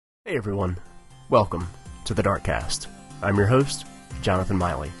Hey everyone, welcome to the Darkcast. I'm your host, Jonathan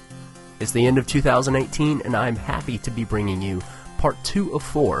Miley. It's the end of 2018 and I'm happy to be bringing you part 2 of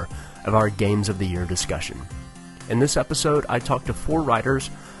 4 of our Games of the Year discussion. In this episode, I talked to 4 writers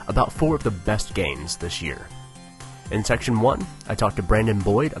about 4 of the best games this year. In Section 1, I talked to Brandyn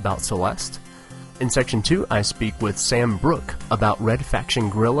Boyd about Celeste. In Section 2, I speak with Sam Brooke about Red Faction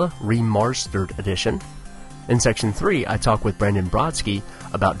Guerrilla Re-MARS-tered edition. In Section 3, I talk with Brandyn Brodsky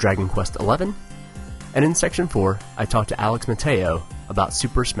about Dragon Quest XI. And in Section 4, I talk to Alex Mateo about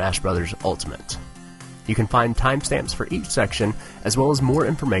Super Smash Bros. Ultimate. You can find timestamps for each section, as well as more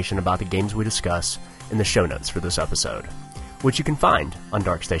information about the games we discuss in the show notes for this episode, which you can find on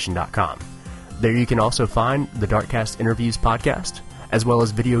darkstation.com. There you can also find the Darkcast Interviews podcast, as well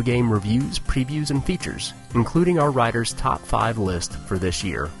as video game reviews, previews, and features, including our writers' top 5 list for this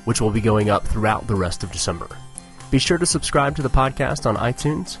year, which will be going up throughout the rest of December. Be sure to subscribe to the podcast on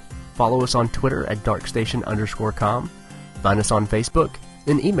iTunes, follow us on Twitter at darkstation_com, find us on Facebook,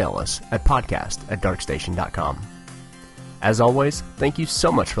 and email us at podcast@darkstation.com. As always, thank you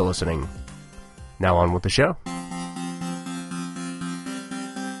so much for listening. Now on with the show.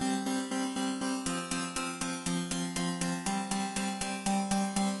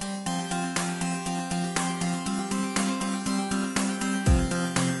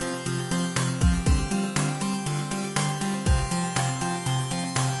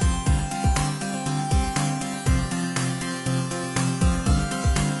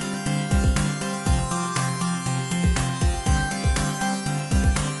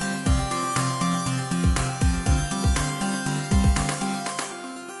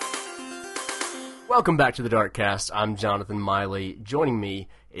 Welcome back to the Darkcast. I'm Jonathan Miley. Joining me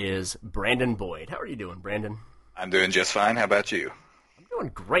is Brandyn Boyd. How are you doing, Brandyn? I'm doing just fine. How about you? I'm doing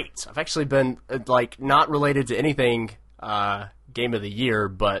great. I've actually been, not related to anything Game of the Year,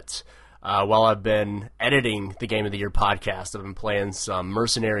 but while I've been editing the Game of the Year podcast, I've been playing some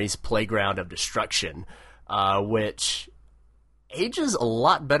Mercenaries Playground of Destruction, which ages a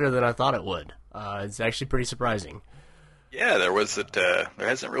lot better than I thought it would. It's actually pretty surprising. Yeah, there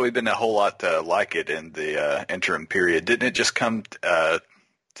hasn't really been a whole lot like it in the interim period. Didn't it just come to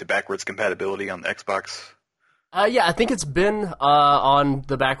backwards compatibility on the Xbox? Yeah, I think it's been on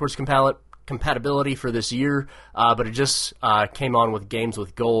the backwards compatibility for this year, but it just came on with Games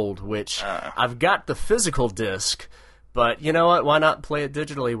with Gold, which I've got the physical disc, but you know what? Why not play it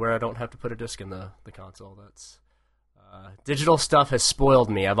digitally where I don't have to put a disc in the console? That's digital stuff has spoiled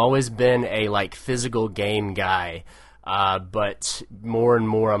me. I've always been a physical game guy. But more and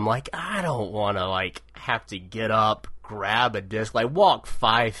more I'm like, I don't want to have to get up, grab a disc, walk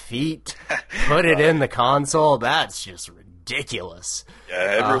 5 feet, put it in the console. That's just ridiculous.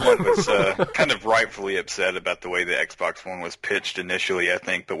 Yeah, everyone was kind of rightfully upset about the way the Xbox One was pitched initially, I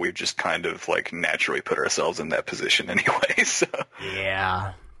think, but we've just kind of naturally put ourselves in that position anyway. So.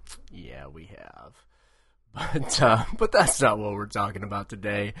 Yeah, we have. But that's not what we're talking about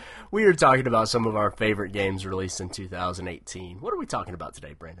today. We are talking about some of our favorite games released in 2018. What are we talking about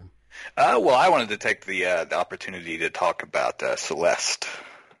today, Brandyn? Well, I wanted to take the opportunity to talk about Celeste.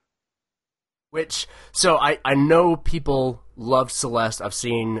 So I know people love Celeste. I've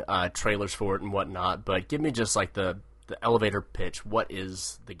seen trailers for it and whatnot, but give me just the elevator pitch. What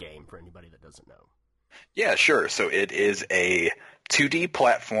is the game for anybody that doesn't know? Yeah, sure. So it is a 2D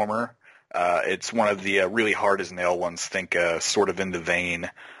platformer. It's one of the really hard-as-nail ones, think sort of in the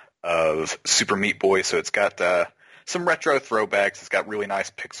vein of Super Meat Boy. So it's got some retro throwbacks. It's got really nice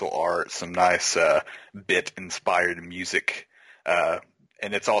pixel art, some nice bit-inspired music. And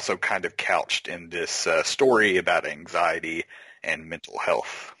it's also kind of couched in this story about anxiety and mental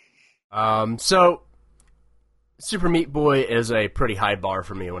health. So Super Meat Boy is a pretty high bar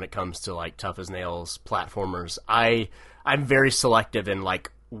for me when it comes to tough-as-nails platformers. I'm very selective in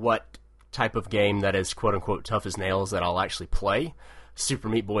what type of game that is quote-unquote tough as nails that I'll actually play. Super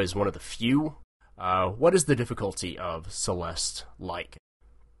Meat Boy is one of the few. What is the difficulty of Celeste like?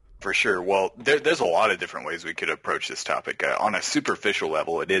 For sure. Well, there's a lot of different ways we could approach this topic. On a superficial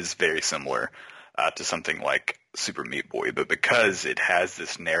level, it is very similar to something like Super Meat Boy, but because it has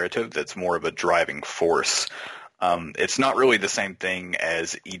this narrative that's more of a driving force, it's not really the same thing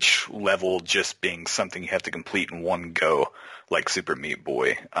as each level just being something you have to complete in one go, like Super Meat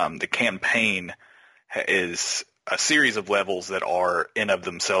Boy. The campaign is a series of levels that are in of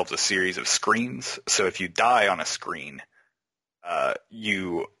themselves a series of screens. So if you die on a screen,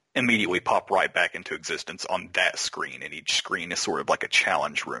 you immediately pop right back into existence on that screen, and each screen is sort of like a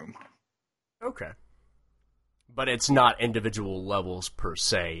challenge room. Okay. But it's not individual levels per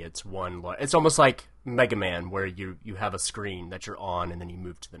se. It's it's almost like Mega Man, where you have a screen that you're on and then you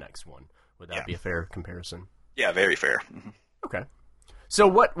move to the next one. Would that be a fair comparison? Yeah, very fair. Mm-hmm. Okay. So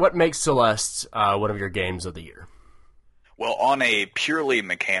what makes Celeste one of your games of the year? Well, on a purely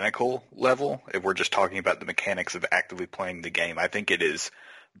mechanical level, if we're just talking about the mechanics of actively playing the game, I think it is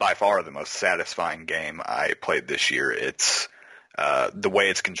by far the most satisfying game I played this year. It's the way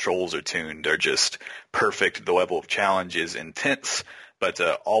its controls are tuned are just perfect. The level of challenge is intense, but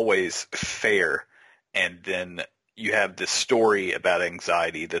always fair. And then you have this story about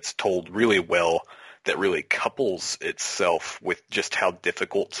anxiety that's told really well, that really couples itself with just how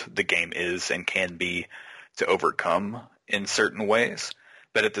difficult the game is and can be to overcome in certain ways.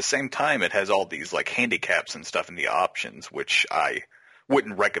 But at the same time, it has all these like handicaps and stuff in the options, which I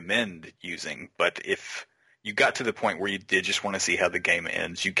wouldn't recommend using. But if you got to the point where you did just want to see how the game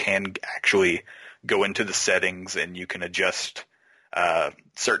ends, you can actually go into the settings and you can adjust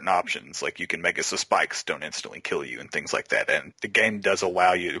certain options. Like you can make it so spikes don't instantly kill you and things like that. And the game does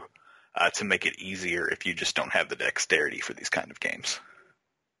allow you to make it easier if you just don't have the dexterity for these kind of games.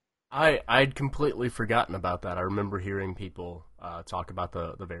 I'd completely forgotten about that. I remember hearing people talk about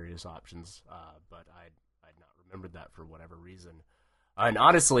the various options, but I'd not remembered that for whatever reason. And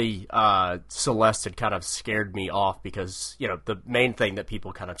honestly, Celeste had kind of scared me off because, the main thing that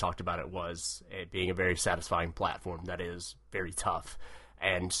people kind of talked about it was it being a very satisfying platform that is very tough.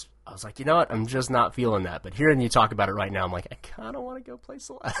 And I was like, you know what? I'm just not feeling that. But hearing you talk about it right now, I'm like, I kind of want to go play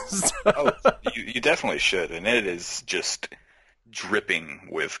Celeste. Oh, you definitely should. And it is just dripping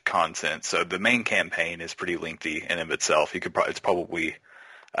with content. So the main campaign is pretty lengthy in of itself. It's probably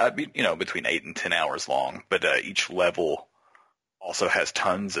between 8 and 10 hours long. But each level also has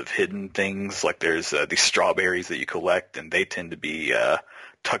tons of hidden things. Like there's these strawberries that you collect, and they tend to be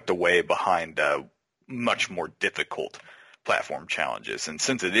tucked away behind much more difficult platform challenges. And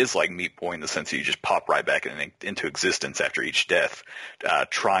since it is like Meat Boy in the sense that you just pop right back into existence after each death,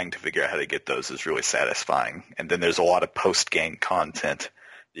 trying to figure out how to get those is really satisfying. And then there's a lot of post-game content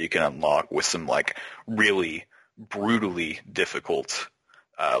that you can unlock with some like really brutally difficult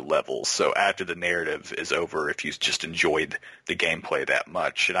levels. So after the narrative is over, if you just enjoyed the gameplay that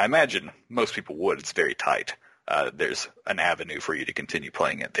much, and I imagine most people would, it's very tight, there's an avenue for you to continue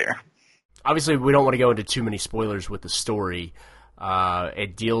playing it there. Obviously, we don't want to go into too many spoilers with the story.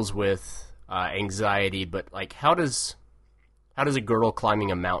 It deals with anxiety, but like, how does a girl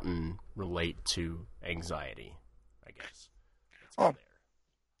climbing a mountain relate to anxiety? I guess. Well,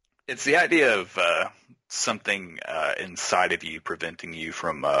 it's the idea of something inside of you preventing you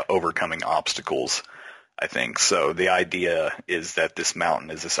from overcoming obstacles, I think. So the idea is that this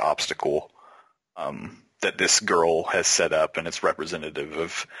mountain is this obstacle that this girl has set up, and it's representative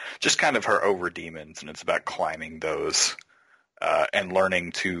of just kind of her over demons, and it's about climbing those and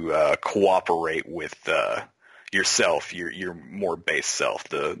learning to cooperate with yourself, your more base self,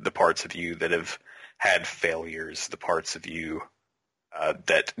 the parts of you that have had failures, the parts of you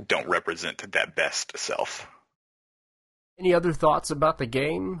that don't represent that best self. Any other thoughts about the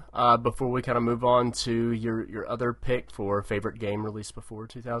game before we kind of move on to your other pick for favorite game released before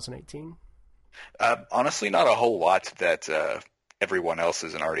 2018? Honestly, not a whole lot that everyone else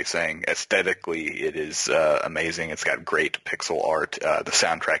isn't already saying. Aesthetically, it is amazing. It's got great pixel art. The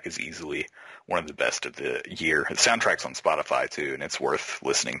soundtrack is easily one of the best of the year. The soundtrack's on Spotify, too, and it's worth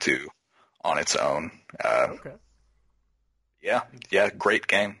listening to on its own. Okay. Yeah, great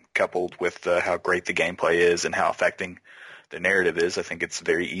game, coupled with how great the gameplay is and how affecting the narrative is. I think it's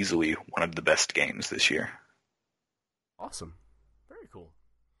very easily one of the best games this year. Awesome. Very cool.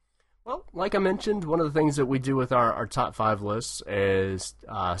 Well, like I mentioned, one of the things that we do with our top 5 lists is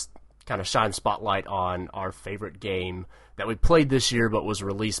kind of shine spotlight on our favorite game that we played this year but was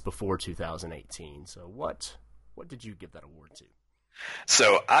released before 2018. So what did you give that award to?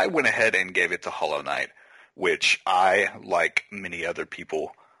 So I went ahead and gave it to Hollow Knight, which I, like many other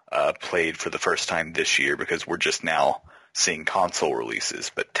people, played for the first time this year because we're just now seeing console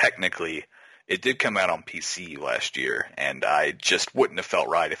releases. But technically, it did come out on PC last year, and I just wouldn't have felt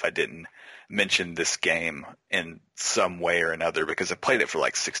right if I didn't mention this game in some way or another because I played it for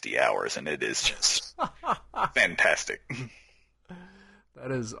like 60 hours, and it is just fantastic.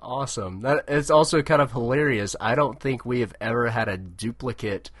 That is awesome. That it's also kind of hilarious. I don't think we have ever had a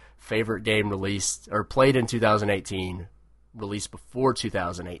duplicate favorite game released or played in 2018, released before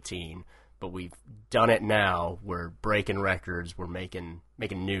 2018, but we've done it now. We're breaking records. We're making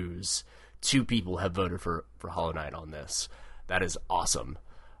news. 2 people have voted for Hollow Knight on this. That is awesome.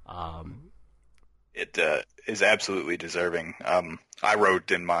 It is absolutely deserving. I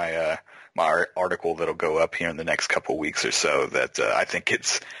wrote in my article that'll go up here in the next couple weeks or so that I think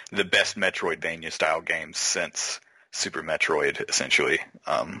it's the best Metroidvania style game since Super Metroid. Essentially,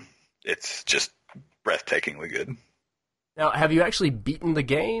 it's just breathtakingly good. Now, have you actually beaten the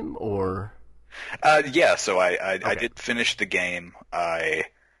game, or? Yeah, so I Okay. did finish the game. I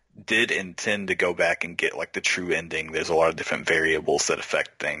did intend to go back and get like the true ending. There's a lot of different variables that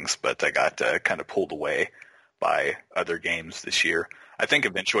affect things, but I got kind of pulled away by other games this year. I think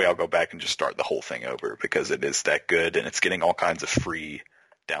eventually I'll go back and just start the whole thing over because it is that good and it's getting all kinds of free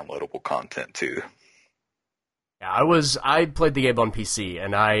downloadable content too. Yeah, I played the game on PC,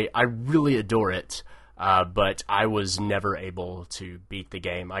 and I really adore it, but I was never able to beat the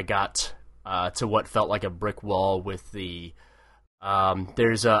game. I got to what felt like a brick wall with the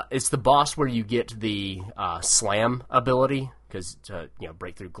it's the boss where you get the slam ability because to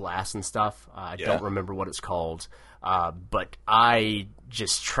break through glass and stuff. I don't remember what it's called, but I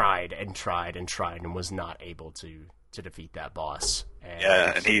just tried and tried and tried and was not able to defeat that boss.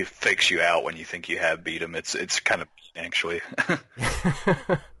 And he fakes you out when you think you have beat him. It's kind of actually.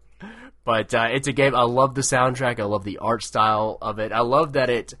 But it's a game. I love the soundtrack. I love the art style of it. I love that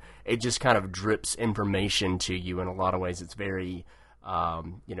it just kind of drips information to you in a lot of ways. It's very,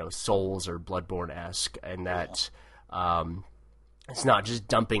 Souls or Bloodborne-esque, and that it's not just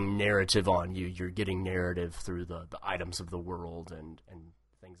dumping narrative on you. You're getting narrative through the items of the world and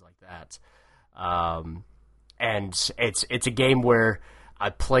things like that. And it's a game where I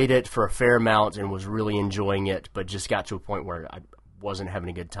played it for a fair amount and was really enjoying it, but just got to a point where I wasn't having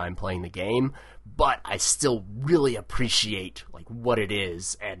a good time playing the game, but I still really appreciate like what it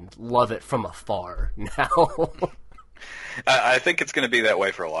is and love it from afar now. I think it's going to be that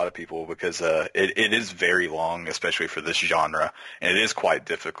way for a lot of people because it is very long, especially for this genre, and it is quite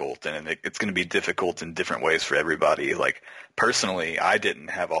difficult, and it's going to be difficult in different ways for everybody. Like, personally, I didn't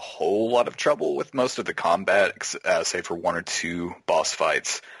have a whole lot of trouble with most of the combat, say for one or two boss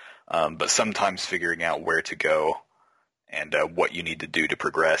fights, but sometimes figuring out where to go and what you need to do to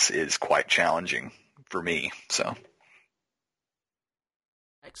progress is quite challenging for me. So,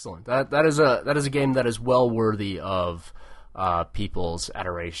 Excellent. That is a game that is well worthy of people's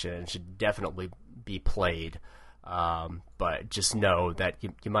adoration and should definitely be played. But just know that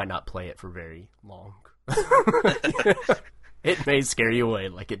you might not play it for very long. It may scare you away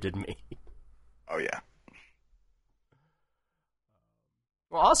like it did me. oh yeah.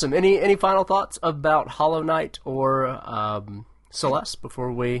 Well, awesome. Any final thoughts about Hollow Knight or Celeste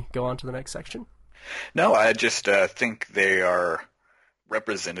before we go on to the next section? No, I just think they are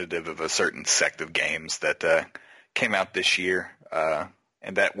representative of a certain sect of games that came out this year,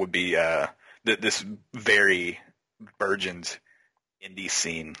 and that would be this very burgeoned indie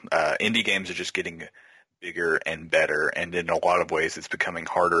scene. Indie games are just getting bigger and better, and in a lot of ways it's becoming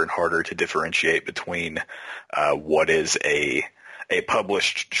harder and harder to differentiate between what is a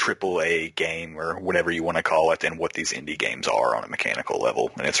published AAA game or whatever you want to call it and what these indie games are on a mechanical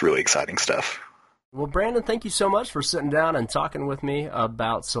level, and it's really exciting stuff. Well, Brandon, thank you so much for sitting down and talking with me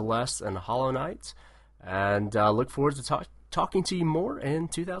about Celeste and Hollow Knight, and look forward to talking to you more in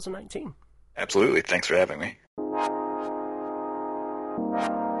 2019. Absolutely. Thanks for having me.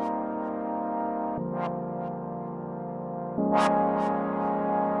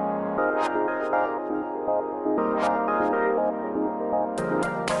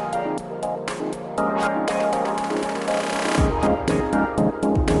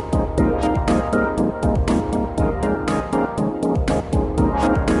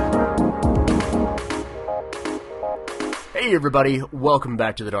 Hey everybody, welcome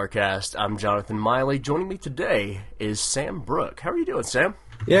back to the Darkcast. I'm Jonathan Miley. Joining me today is Sam Brooke. How are you doing, Sam?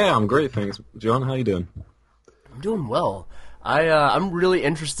 Yeah, I'm great, thanks. John, how you doing? I'm doing well. I'm really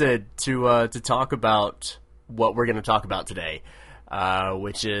interested to talk about what we're going to talk about today,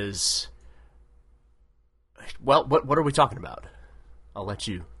 which is, well, what are we talking about? I'll let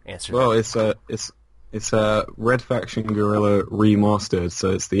you answer. Well, it's Red Faction Guerrilla Re-MARS-tered,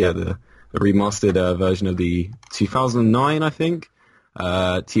 so it's the remastered version of the 2009, I think,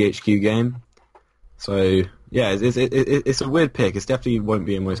 THQ game. So yeah, it's a weird pick. It definitely won't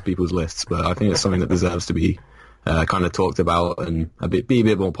be in most people's lists, but I think it's something that deserves to be kind of talked about and be a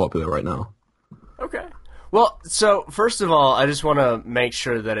bit more popular right now. Okay. Well, so first of all, I just want to make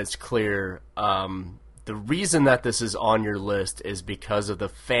sure that it's clear. The reason that this is on your list is because of the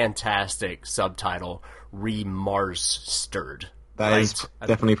fantastic subtitle, Re-MARS-tered. That is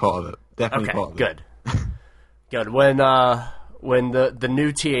definitely part of it. Definitely Okay, part of good. it. Good. When the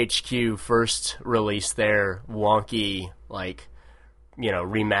new THQ first released their wonky,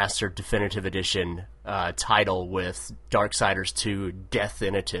 remastered definitive edition title with Darksiders 2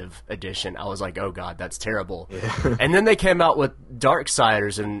 Definitive Edition. I was like, oh god, that's terrible. Yeah. And then they came out with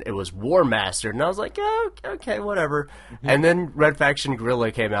Darksiders, and it was War Mastered, and I was like, oh, okay, whatever. Mm-hmm. And then Red Faction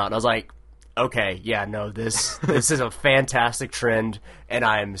Guerrilla came out, and I was like, okay, yeah, no, this is a fantastic trend, and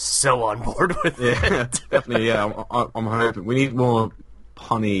I am so on board with it. Definitely, yeah. I'm hoping we need more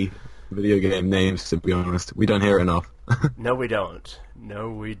punny video game names. To be honest, we don't hear it enough. No, we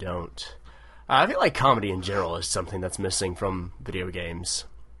don't. I feel like comedy in general is something that's missing from video games.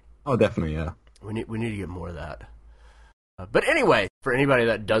 Oh, definitely, yeah. We need to get more of that. But anyway, for anybody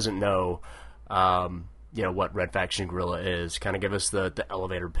that doesn't know, what Red Faction Guerrilla is, kind of give us the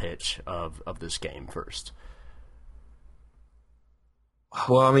elevator pitch of this game first.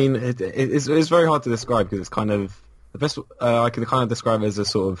 Well, I mean, it's very hard to describe because it's kind of the best I can kind of describe it as a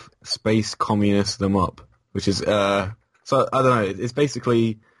sort of space communist them up, which is so I don't know. It's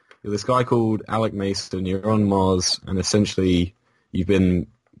basically this guy called Alec Mason. You're on Mars, and essentially you've been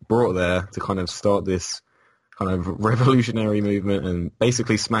brought there to kind of start this kind of revolutionary movement and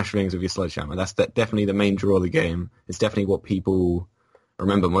basically smash things with your sledgehammer. That's definitely the main draw of the game. It's definitely what people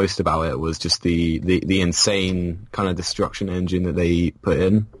remember most about it, was just the insane kind of destruction engine that they put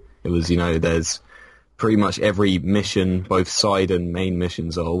in. It was, there's pretty much every mission, both side and main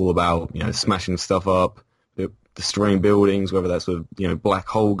missions, are all about, smashing stuff up, destroying buildings, whether that's with, black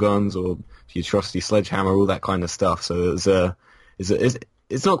hole guns or your trusty sledgehammer, all that kind of stuff. So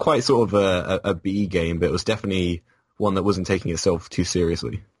it's not quite sort of a B game, but it was definitely one that wasn't taking itself too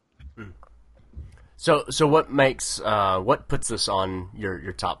seriously. So what puts this on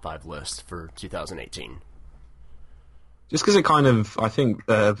your top 5 list for 2018? Just because it kind of, I think,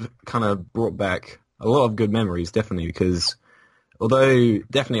 kind of brought back a lot of good memories, definitely, because although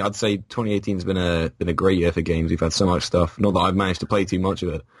definitely I'd say 2018 has been a great year for games. We've had so much stuff. Not that I've managed to play too much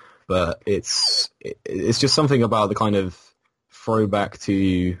of it, but it's just something about the kind of throwback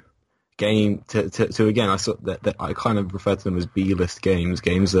to game to again, I saw that I kind of refer to them as B-list games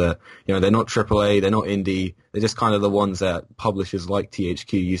that, they're not AAA, they're not indie, they're just kind of the ones that publishers like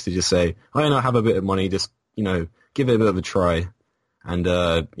THQ used to just say, I have a bit of money, just, give it a bit of a try and,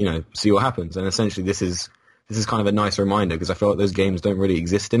 see what happens. And essentially this is kind of a nice reminder, because I feel like those games don't really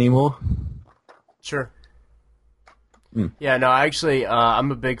exist anymore. Sure. Yeah, no, actually,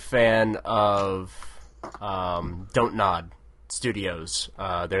 I'm a big fan of Don't Nod Studios.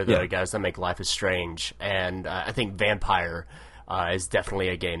 They're the guys that make Life is Strange, and I think Vampire is definitely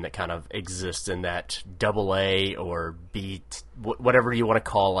a game that kind of exists in that AA or B, whatever you want to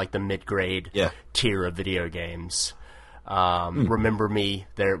call like the mid-grade tier of video games. Remember Me,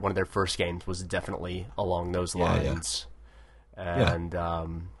 one of their first games was definitely along those lines. And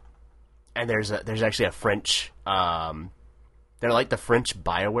there's actually a French they're like the French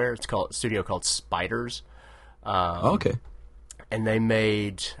BioWare. It's called studio called Spiders. Okay. And they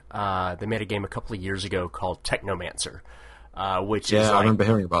made a game a couple of years ago called Technomancer, which is I remember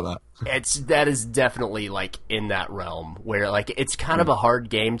hearing about that. That is definitely like in that realm where like it's kind of a hard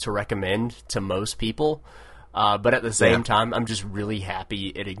game to recommend to most people, but at the same time, I'm just really happy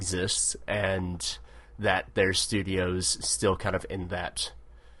it exists and that their studios still kind of in that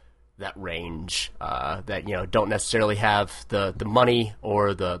range that don't necessarily have the money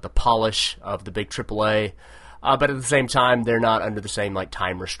or the polish of the big AAA. But at the same time, they're not under the same like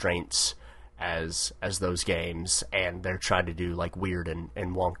time restraints as those games, and they're trying to do like weird and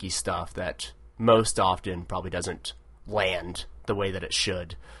wonky stuff that most often probably doesn't land the way that it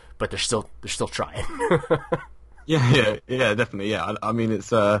should. But they're still trying. yeah, definitely. Yeah, I mean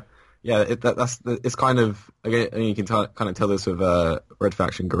it's it's kind of, again, I mean, you can kind of tell this with Red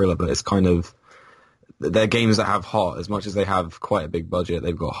Faction Guerrilla, but it's kind of, they're games that have heart. As much as they have quite a big budget,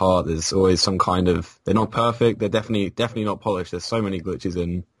 they've got heart. There's always some kind of, they're not perfect, they're definitely not polished. There's so many glitches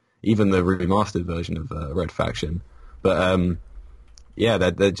in even the remastered version of Red Faction. But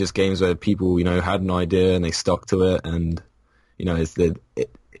they're just games where people, had an idea and they stuck to it, and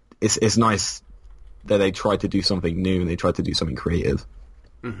it's nice that they tried to do something new and they tried to do something creative.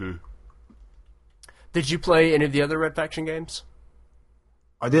 Mm-hmm. Did you play any of the other Red Faction games?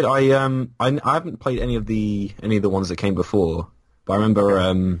 I did. I haven't played any of the ones that came before, but I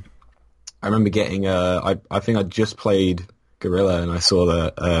remember getting I think I just played Guerrilla and I saw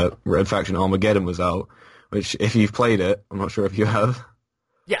that Red Faction Armageddon was out, which if you've played it, I'm not sure if you have.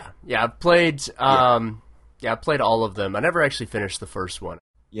 Yeah, I've played I played all of them. I never actually finished the first one.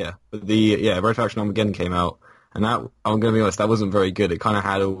 Yeah, but Red Faction Armageddon came out, and that, I'm going to be honest, that wasn't very good. It kind of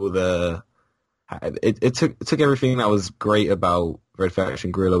had all the it took everything that was great about Red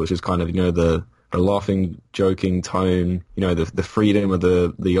Faction Guerrilla, which is kind of the laughing, joking tone, the freedom of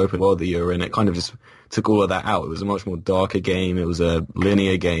the open world that you're in. It kind of just took all of that out. It was a much more darker game. It was a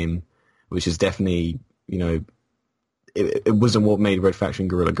linear game, which is definitely, it wasn't what made Red Faction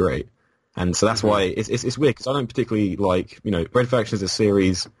Guerrilla great. And so that's why it's weird, because I don't particularly like, Red Faction as a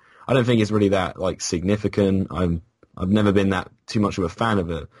series, I don't think it's really that, significant. I've never been that too much of a fan of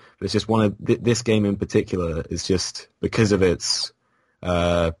it. But it's just this game in particular is just because of its,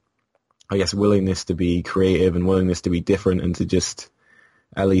 I guess, willingness to be creative and willingness to be different and to just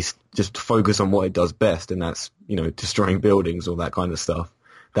at least just focus on what it does best, and that's, destroying buildings or that kind of stuff.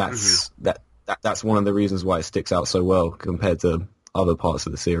 That's one of the reasons why it sticks out so well compared to other parts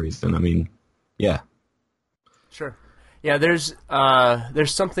of the series. And I mean, yeah. Sure. Yeah, there's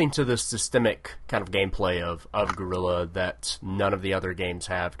something to the systemic kind of gameplay of Guerrilla that none of the other games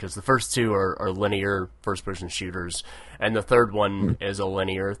have, because the first two are linear first-person shooters, and the third one is a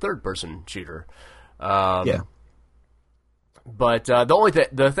linear third-person shooter. Yeah. But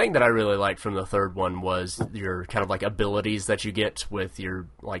the thing that I really liked from the third one was your kind of abilities that you get with your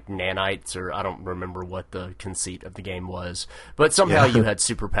nanites, or I don't remember what the conceit of the game was, but somehow you had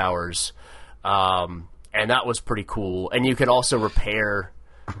superpowers, and that was pretty cool. And you could also repair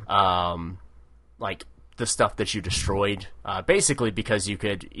the stuff that you destroyed, basically because you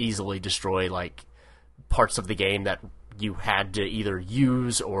could easily destroy parts of the game that you had to either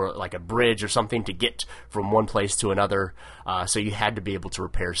use, or a bridge or something to get from one place to another, so you had to be able to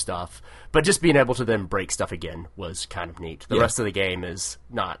repair stuff. But just being able to then break stuff again was kind of neat. The rest of the game is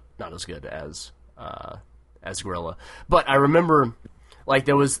not as good as Guerrilla. But I remember,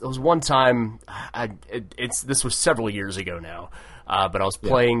 there was one time, this was several years ago now, but I was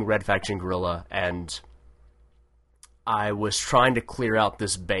playing Red Faction Guerrilla, and I was trying to clear out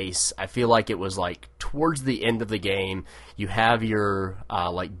this base. I feel like it was towards the end of the game. You have your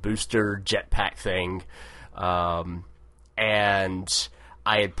booster jetpack thing, and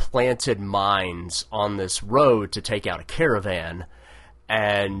I had planted mines on this road to take out a caravan,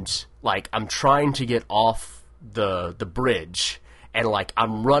 and I'm trying to get off the bridge, and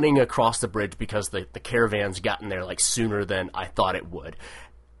I'm running across the bridge because the caravan's gotten there sooner than I thought it would,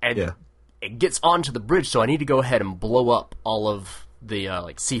 and it gets onto the bridge, so I need to go ahead and blow up all of the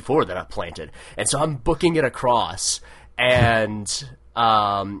C4 that I planted. And so I'm booking it across and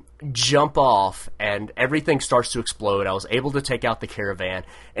jump off, and everything starts to explode. I was able to take out the caravan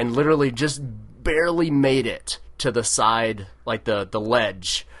and literally just barely made it to the side, the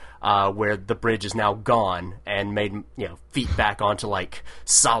ledge, where the bridge is now gone, and made feet back onto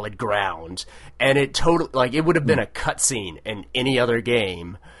solid ground. And it totally it would have been a cutscene in any other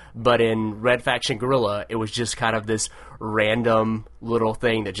game. But in Red Faction Guerrilla, it was just kind of this random little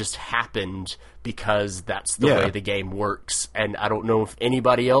thing that just happened because that's the way the game works. And I don't know if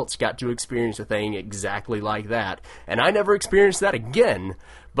anybody else got to experience a thing exactly like that. And I never experienced that again,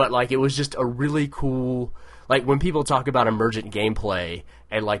 but it was just a really cool... when people talk about emergent gameplay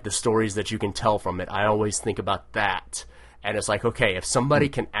and the stories that you can tell from it, I always think about that. And it's okay, if somebody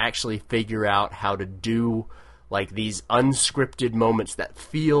can actually figure out how to do... these unscripted moments that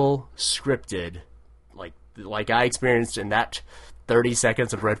feel scripted, like I experienced in that 30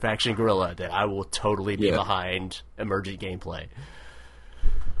 seconds of Red Faction Guerrilla, that I will totally be behind emergent gameplay.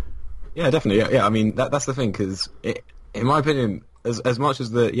 Yeah, definitely. Yeah. I mean, that's the thing, because in my opinion, as much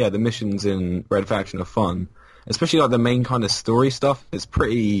as the missions in Red Faction are fun, especially the main kind of story stuff, it's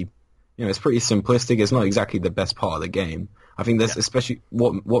pretty, it's pretty simplistic. It's not exactly the best part of the game. I think that's especially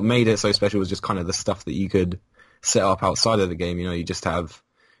what made it so special was just kind of the stuff that you could set up outside of the game. You just have,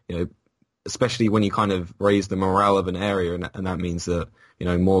 especially when you kind of raise the morale of an area, and that means that,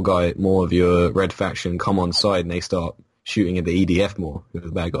 more of your Red Faction come on side and they start shooting at the EDF more,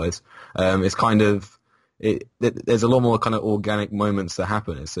 the bad guys. It's kind of, there's a lot more kind of organic moments that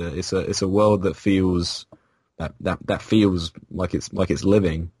happen. It's a world that feels, that feels like it's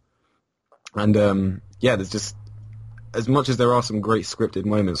living. And, there's just, as much as there are some great scripted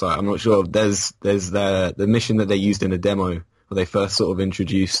moments, I'm not sure. There's the mission that they used in the demo where they first sort of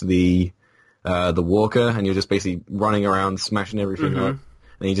introduced the walker, and you're just basically running around smashing everything up,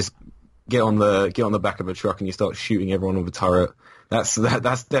 and you just get on the back of a truck and you start shooting everyone with a turret. That's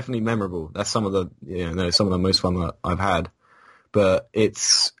definitely memorable. That's some of the most fun that I've had. But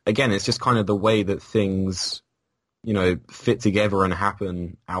it's just kind of the way that things fit together and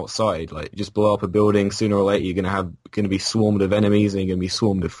happen outside. Just blow up a building, sooner or later you're going to be swarmed of enemies, and you're going to be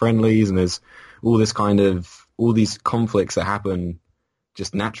swarmed of friendlies, and there's all these conflicts that happen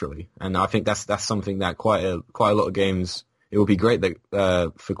just naturally. And I think that's something that quite a lot of games, it would be great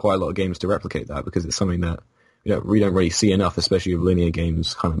that for quite a lot of games to replicate that, because it's something that we don't really see enough, especially with linear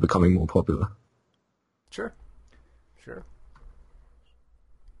games kind of becoming more popular. Sure.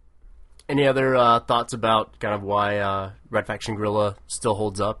 Any other thoughts about kind of why Red Faction Guerrilla still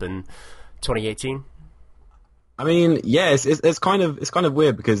holds up in 2018? I mean, yeah, it's kind of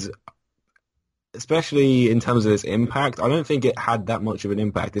weird because, especially in terms of its impact, I don't think it had that much of an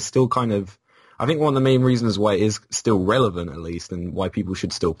impact. It's still kind of, I think one of the main reasons why it is still relevant, at least, and why people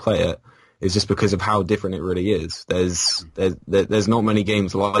should still play it, is just because of how different it really is. There's not many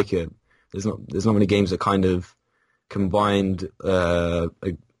games like it. There's not many games that kind of combined a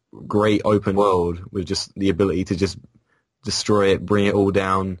great open world with just the ability to just destroy it, bring it all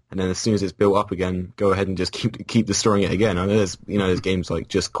down, and then as soon as it's built up again, go ahead and just keep destroying it again. I know there's games like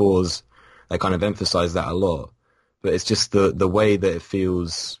Just Cause that kind of emphasize that a lot, but it's just the way that it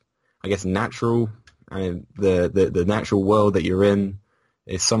feels, I guess, natural, and the natural world that you're in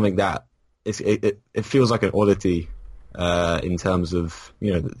is something that it feels like an oddity in terms of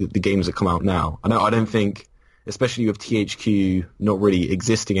the games that come out now. I don't think, especially with THQ not really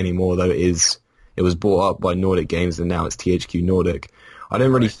existing anymore, though it was bought up by Nordic Games and now it's THQ Nordic. I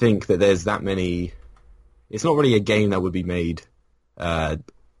don't really think that there's that many. It's not really a game that would be made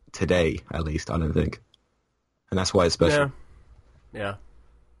today, at least. I don't think, and that's why it's special. Yeah.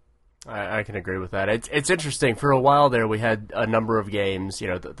 I can agree with that. It's interesting. For a while there, we had a number of games.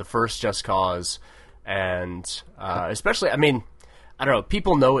 The first Just Cause, and especially, I mean, I don't know.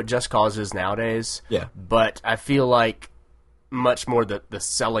 People know what Just Cause is nowadays. Yeah. But I feel like much more the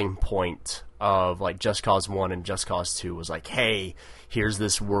selling point of like Just Cause 1 and Just Cause 2 was like, hey, here's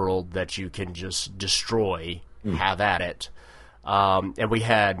this world that you can just destroy, have at it. And we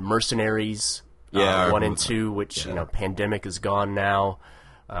had Mercenaries 1 and 2, which Pandemic is gone now.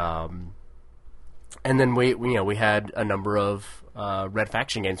 And then we had a number of Red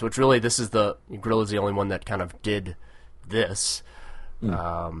Faction games, which really Guerrilla's the only one that kind of did this.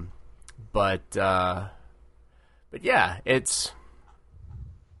 But yeah, it's,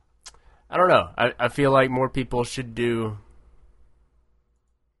 I don't know. I feel like more people should do,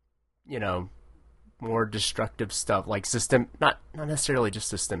 more destructive stuff, like not necessarily just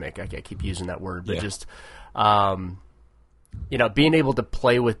systemic. I keep using that word, but just, being able to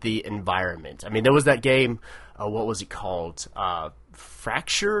play with the environment. I mean, there was that game, what was it called?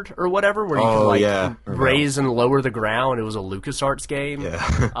 Fractured or whatever, where you could raise and lower the ground. It was a LucasArts game.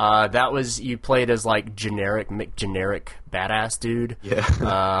 Yeah. That was, you played as like generic badass dude. Yeah.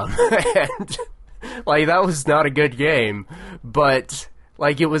 And like that was not a good game, but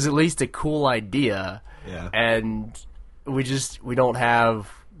like it was at least a cool idea. Yeah. And we don't have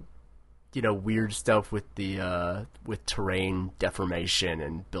weird stuff with the with terrain deformation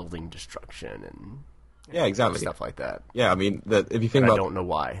and building destruction and exactly stuff like that. Yeah, I mean, if you think about, I don't know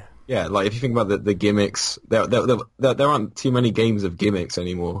why. Yeah, like if you think about the gimmicks, there aren't too many games of gimmicks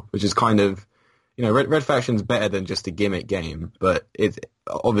anymore, which is kind of, Red Faction's better than just a gimmick game, but it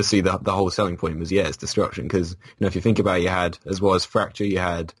obviously the whole selling point was it's destruction, because if you think about it, you had, as well as Fracture, you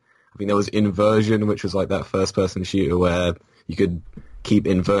had, I think there was Inversion, which was like that first person shooter where you could keep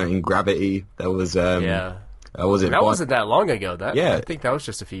inverting gravity. There was that wasn't that long ago. I think that was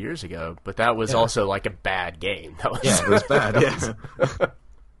just a few years ago. But that was also like a bad game. It was bad. Yeah,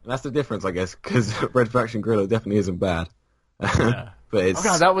 that's the difference, I guess, because Red Faction Guerrilla definitely isn't bad. But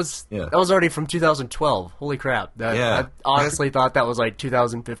it's, that was already from 2012. Holy crap! I honestly thought that was like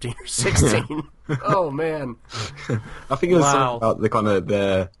 2015 or 16. Oh man, I think it was something about the kind of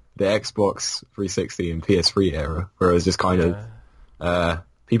the Xbox 360 and PS3 era, where it was just kind of.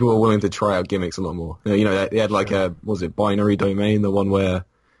 People were willing to try out gimmicks a lot more. They had like was it Binary Domain, the one where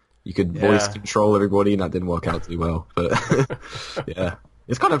you could voice control everybody, and that didn't work out too well. But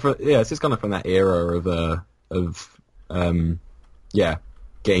it's kind of it's just kind of from that era of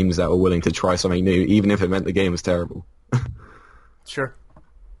games that were willing to try something new, even if it meant the game was terrible. Sure.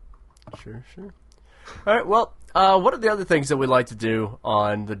 All right, well, one of the other things that we like to do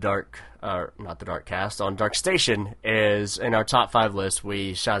on the not the Dark Cast, on Dark Station, is in our top 5 list,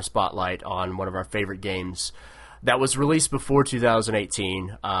 we shine a spotlight on one of our favorite games that was released before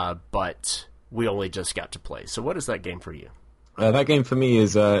 2018, but we only just got to play. So what is that game for you? That game for me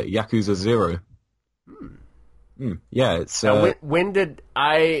is Yakuza 0. Yeah, it's... when did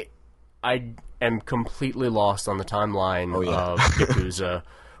I am completely lost on the timeline of Yakuza.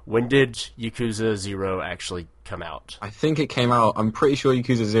 When did Yakuza 0 actually come out? I think it came out... I'm pretty sure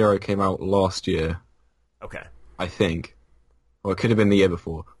Yakuza 0 came out last year. Okay. I think. Well, it could have been the year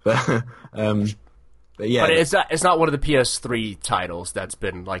before. But yeah. But it's not one of the PS3 titles that's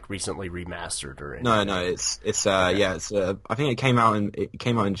been like recently remastered or anything. No, it's I think it came out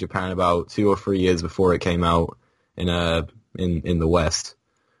in Japan about 2 or 3 years before it came out in the West.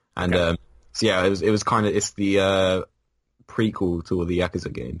 And So yeah, it was kind of, it's the prequel to all the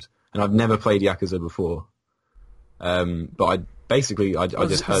Yakuza games, and I've never played Yakuza before. But I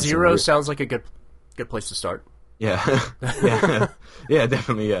just heard Zero sounds like a good place to start. Yeah, yeah,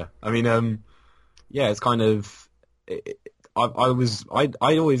 definitely, yeah. I mean, yeah, it's kind of. I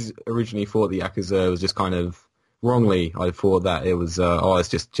always originally thought the Yakuza was just kind of wrongly. I thought that it was it's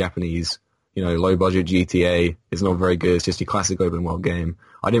just Japanese, low budget GTA. It's not very good. It's just your classic open world game.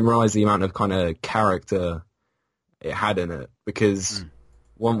 I didn't realize the amount of kind of character it had in it, because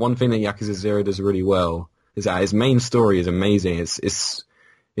one thing that Yakuza 0 does really well is that its main story is amazing. It's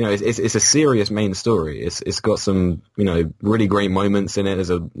a serious main story. It's got some really great moments in it.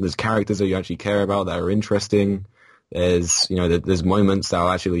 There's characters that you actually care about that are interesting. There's there's moments that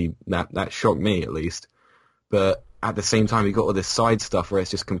actually that shock me at least. But at the same time, you got all this side stuff where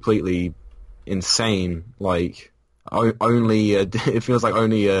it's just completely insane. Like it feels like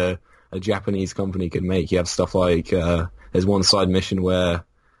only a Japanese company could make. You have stuff like there's one side mission where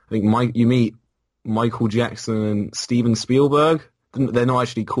I think you meet Michael Jackson and Steven Spielberg. They're not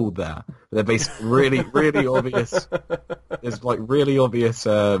actually called that. They're basically really obvious. There's like really obvious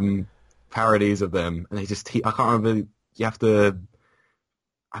parodies of them, and I can't remember. You have to.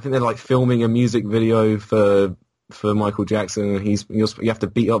 I think they're like filming a music video for Michael Jackson, and you have to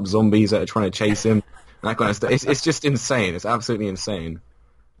beat up zombies that are trying to chase him, and that kind of stuff. It's just insane. It's absolutely insane,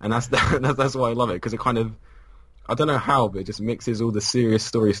 and that's why I love it, because it kind of, I don't know how, but it just mixes all the serious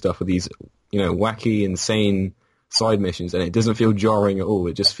story stuff with these wacky, insane side missions, and it doesn't feel jarring at all.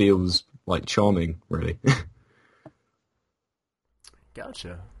 It just feels like charming, really.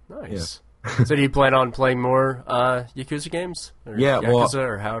 Gotcha. Nice. Yeah. So do you plan on playing more Yakuza games? Or Yakuza,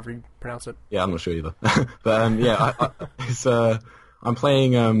 or however you pronounce it? Yeah, I'm not sure either. But I'm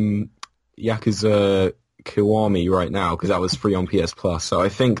playing Yakuza Kiwami right now, because that was free on PS Plus. So I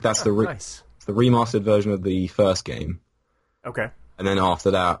think that's nice. The remastered version of the first game. Okay. And then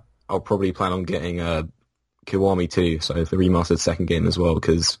after that, I'll probably plan on getting Kiwami 2, so the remastered second game as well,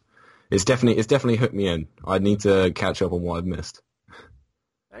 because it's definitely hooked me in. I need to catch up on what I've missed.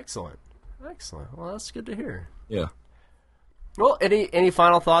 Excellent. Well, that's good to hear. Yeah. Well, any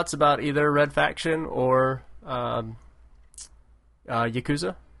final thoughts about either Red Faction or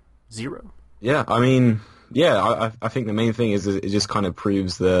Yakuza 0? Yeah, I mean, I think the main thing is it just kind of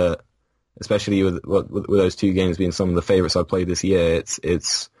proves that, especially with those two games being some of the favorites I've played this year,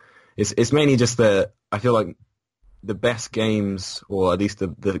 it's mainly just that I feel like the best games, or at least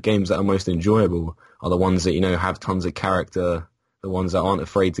the games that are most enjoyable, are the ones that have tons of character, the ones that aren't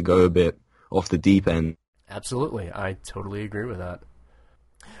afraid to go a bit off the deep end. Absolutely, I totally agree with that.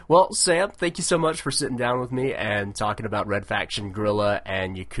 Well, Sam, thank you so much for sitting down with me and talking about Red Faction, Guerrilla,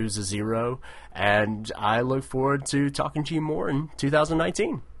 and Yakuza 0, and I look forward to talking to you more in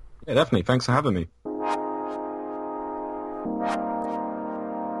 2019. Yeah, definitely. Thanks for having me.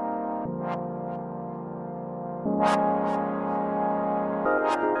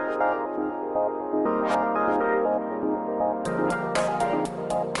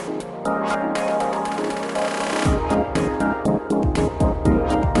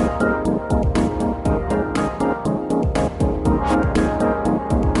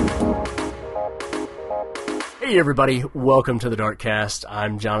 Hey everybody, welcome to the Darkcast.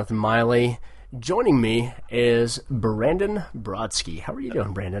 I'm Jonathan Miley. Joining me is Brandyn Brodsky. How are you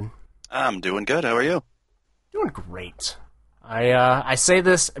doing, Brandyn? I'm doing good. How are you? Doing great. I say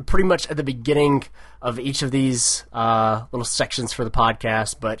this pretty much at the beginning of each of these little sections for the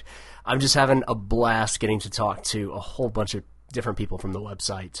podcast, but I'm just having a blast getting to talk to a whole bunch of different people from the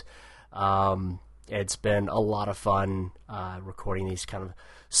website. It's been a lot of fun recording these kind of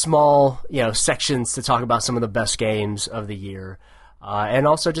small, sections to talk about some of the best games of the year, and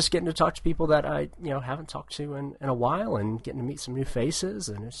also just getting to talk to people that I, haven't talked to in a while, and getting to meet some new faces,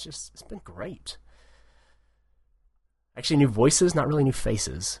 and it's been great. Actually, new voices, not really new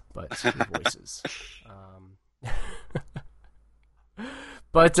faces, but new voices.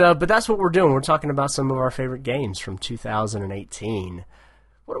 But that's what we're doing. We're talking about some of our favorite games from 2018.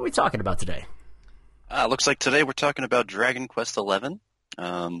 What are we talking about today? Looks like today we're talking about Dragon Quest XI.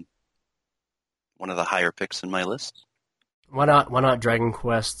 One of the higher picks in my list. Why not Dragon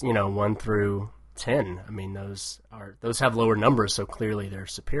Quest, 1 through 10? I mean, those have lower numbers, so clearly they're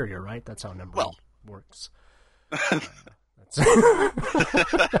superior, right? That's how numbering works. And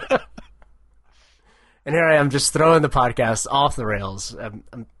here I am just throwing the podcast off the rails.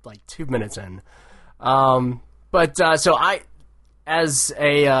 I'm like 2 minutes in. So I, as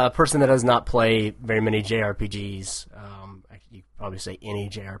a person that does not play very many JRPGs, you could probably say any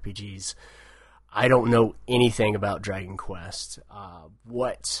JRPGs, I don't know anything about Dragon Quest.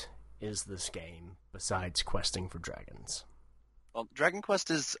 What is this game besides questing for dragons? Well, Dragon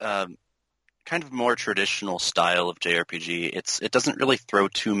Quest is kind of more traditional style of JRPG. It doesn't really throw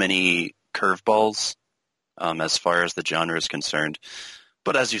too many curveballs as far as the genre is concerned.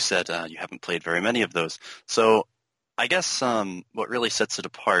 But as you said, you haven't played very many of those. So I guess what really sets it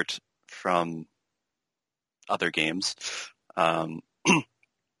apart from other games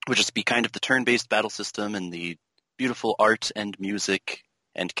would just be kind of the turn-based battle system and the beautiful art and music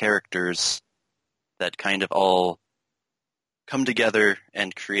and characters that kind of all come together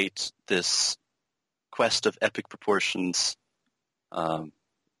and create this quest of epic proportions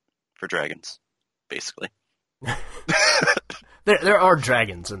for dragons, basically. There are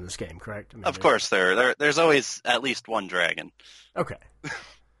dragons in this game, correct? I mean, Of course, there's always at least one dragon. Okay.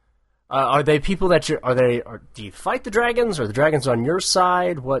 Are they people that do you fight the dragons? Or are the dragons on your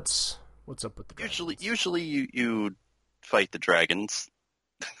side? What's up with the dragons? Usually you fight the dragons.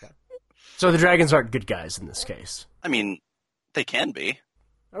 Okay. So the dragons aren't good guys in this case. I mean, they can be.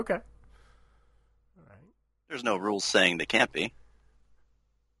 Okay. All right. There's no rules saying they can't be.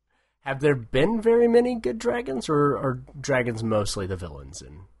 Have there been very many good dragons, or are dragons mostly the villains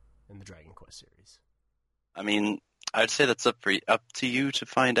in the Dragon Quest series? I mean, I'd say that's up to you to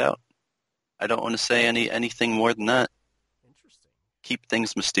find out. I don't want to say anything more than that. Interesting. Keep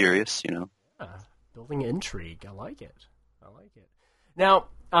things mysterious, Yeah, building intrigue. I like it. Now,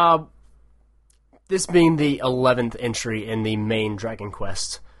 this being the 11th entry in the main Dragon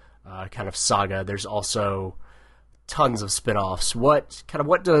Quest kind of saga, there's also tons of spin-offs. What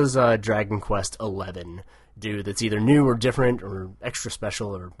does Dragon Quest 11 do that's either new or different or extra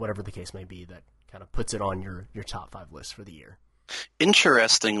special or whatever the case may be that kind of puts it on your top 5 list for the year?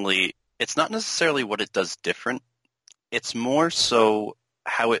 Interestingly, it's not necessarily what it does different. It's more so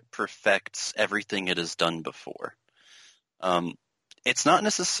how it perfects everything it has done before. It's not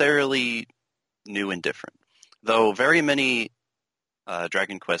necessarily new and different, though very many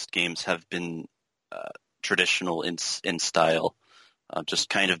Dragon Quest games have been traditional in style, just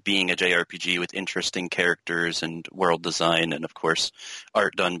kind of being a JRPG with interesting characters and world design, and of course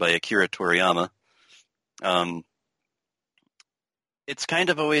art done by Akira Toriyama. It's kind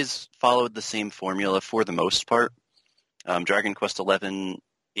of always followed the same formula for the most part. Dragon Quest XI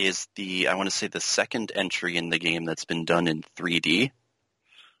is I want to say the second entry in the game that's been done in 3D.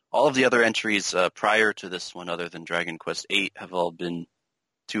 All of the other entries prior to this one, other than Dragon Quest VIII, have all been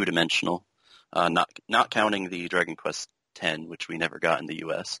two-dimensional, not counting the Dragon Quest X, which we never got in the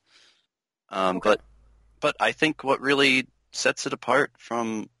U.S. Okay. But I think what really sets it apart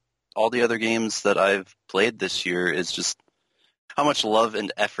from all the other games that I've played this year is just how much love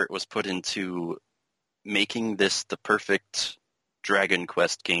and effort was put into making this the perfect Dragon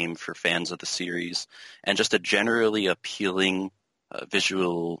Quest game for fans of the series, and just a generally appealing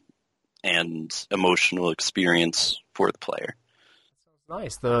visual and emotional experience for the player.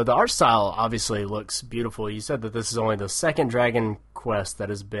 Nice. The art style obviously looks beautiful. You said that this is only the second Dragon Quest that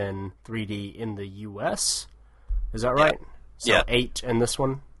has been 3D in the U.S. Is that right? Yeah. So 8 in this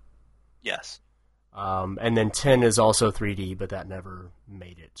one? Yes. And then 10 is also 3D, but that never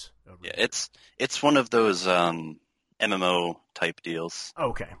made it over. Yeah, it's one of those MMO type deals.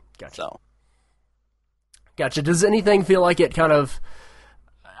 Okay, gotcha. So. Gotcha. Does anything feel like it kind of...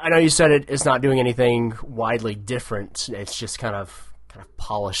 I know you said it's not doing anything widely different. It's just kind of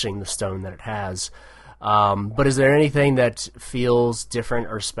polishing the stone that it has. But is there anything that feels different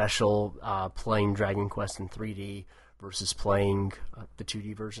or special playing Dragon Quest in 3D versus playing the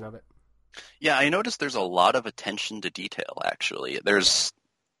 2D version of it? Yeah, I noticed there's a lot of attention to detail, actually. There's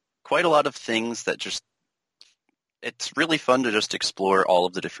quite a lot of things that just... It's really fun to just explore all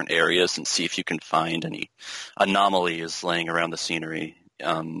of the different areas and see if you can find any anomalies laying around the scenery.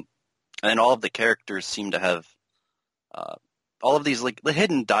 And all of the characters seem to have all of these the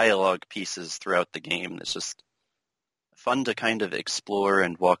hidden dialogue pieces throughout the game. It's just fun to kind of explore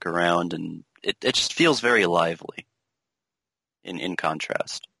and walk around, and it just feels very lively in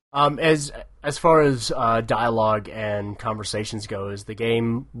contrast. As far as dialogue and conversations go, is the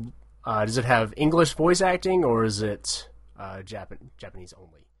game does it have English voice acting, or is it Japanese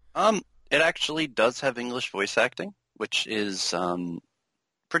only? It actually does have English voice acting, which is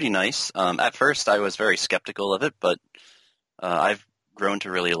pretty nice. At first, I was very skeptical of it, but I've grown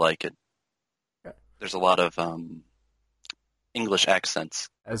to really like it. Okay. There's a lot of English accents,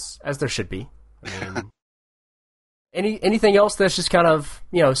 as there should be. I mean, anything else that's just kind of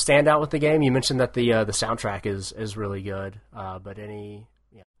stand out with the game? You mentioned that the soundtrack is really good, but any?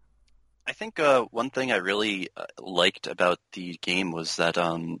 Yeah. I think one thing I really liked about the game was that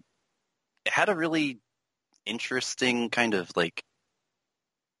it had a really interesting kind of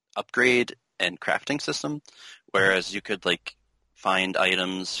upgrade and crafting system, whereas you could like find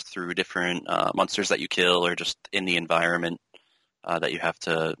items through different monsters that you kill or just in the environment that you have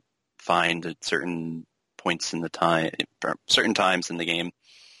to find at certain points in the time, certain times in the game,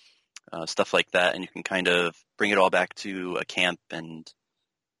 stuff like that, and you can kind of bring it all back to a camp and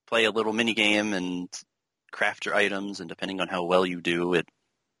play a little mini game and craft your items, and depending on how well you do, it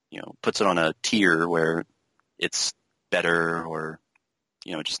puts it on a tier where it's better or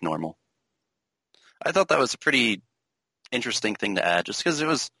just normal. I thought that was a pretty interesting thing to add, just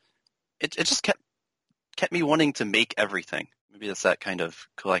because it just kept me wanting to make everything. Maybe that's that kind of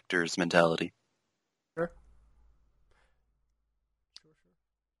collector's mentality. Sure.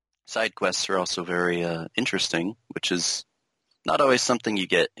 Side quests are also very interesting, which is not always something you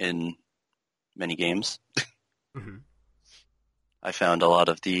get in many games. Mm-hmm. I found a lot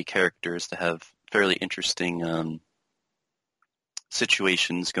of the characters to have fairly interesting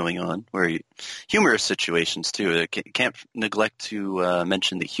situations going on, humorous situations too. Can't neglect to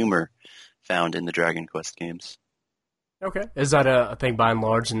mention the humor found in the Dragon Quest games. Okay. Is that a thing by and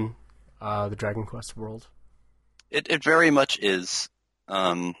large in the Dragon Quest world? It very much is.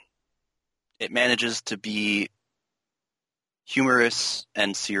 It manages to be humorous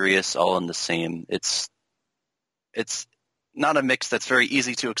and serious all in the same. It's not a mix that's very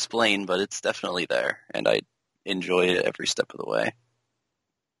easy to explain, but it's definitely there, and I enjoy it every step of the way.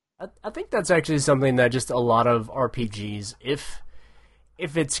 I think that's actually something that just a lot of RPGs, if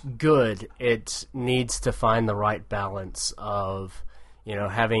it's good, it needs to find the right balance of,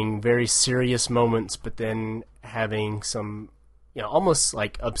 having very serious moments, but then having some, almost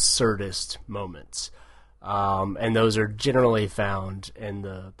like absurdist moments. And those are generally found in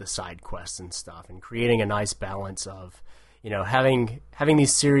the side quests and stuff, and creating a nice balance of, having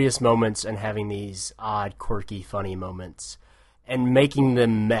these serious moments and having these odd, quirky, funny moments, and making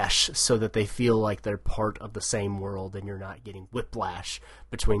them mesh so that they feel like they're part of the same world and you're not getting whiplash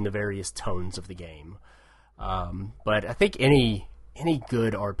between the various tones of the game. But I think any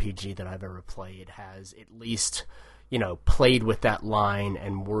good RPG that I've ever played has at least, played with that line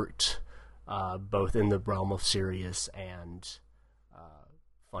and worked both in the realm of serious and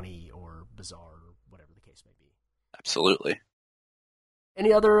funny or bizarre or whatever the case may be. Absolutely.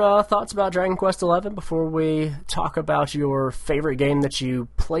 Any other thoughts about Dragon Quest XI before we talk about your favorite game that you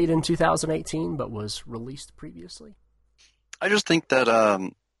played in 2018 but was released previously? I just think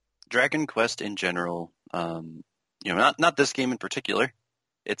that Dragon Quest in general, not this game in particular,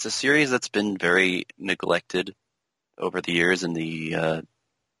 it's a series that's been very neglected over the years in the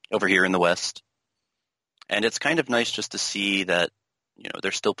over here in the West, and it's kind of nice just to see that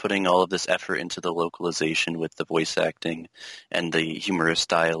they're still putting all of this effort into the localization with the voice acting and the humorous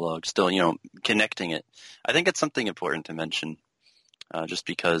dialogue, still, connecting it. I think it's something important to mention, just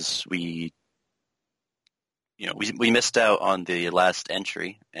because we missed out on the last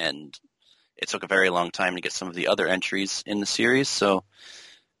entry, and it took a very long time to get some of the other entries in the series, so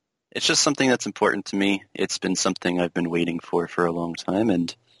it's just something that's important to me. It's been something I've been waiting for a long time,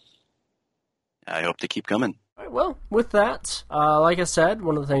 and I hope to keep coming. All right, well, with that, like I said,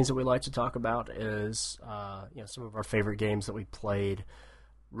 one of the things that we like to talk about is some of our favorite games that we played,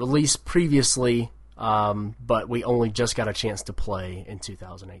 released previously, but we only just got a chance to play in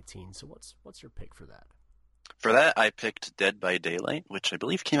 2018. So what's your pick for that? For that, I picked Dead by Daylight, which I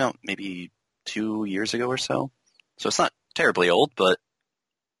believe came out maybe 2 years ago or so. So it's not terribly old, but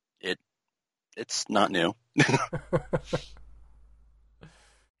it's not new.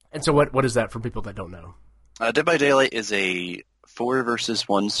 And so what is that for people that don't know? Dead by Daylight is a 4 versus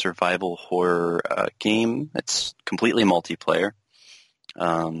 1 survival horror game. It's completely multiplayer,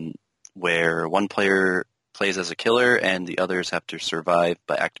 where one player plays as a killer and the others have to survive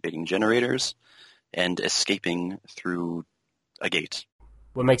by activating generators and escaping through a gate.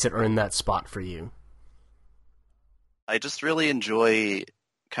 What makes it earn that spot for you? I just really enjoy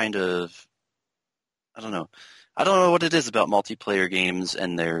kind of, I don't know what it is about multiplayer games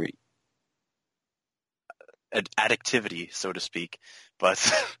and their additivity, so to speak, but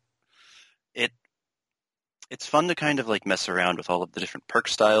it's fun to kind of like mess around with all of the different perk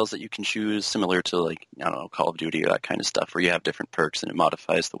styles that you can choose, similar to like, I don't know, Call of Duty or that kind of stuff, where you have different perks and it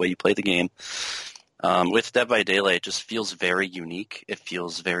modifies the way you play the game. With Dead by Daylight, it just feels very unique. It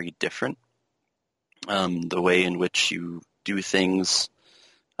feels very different. The way in which you do things,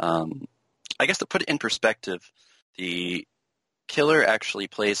 I guess to put it in perspective, the killer actually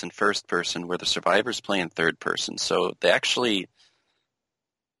plays in first person where the survivors play in third person. So they actually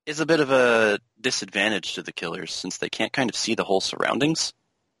is a bit of a disadvantage to the killers since they can't kind of see the whole surroundings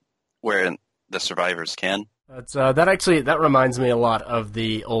where the survivors can. That reminds me a lot of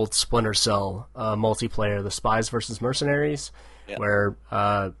the old Splinter Cell multiplayer, the Spies versus Mercenaries, where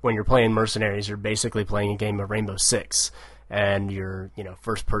when you're playing Mercenaries, you're basically playing a game of Rainbow Six, and you're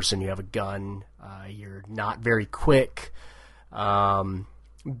first person, you have a gun, you're not very quick,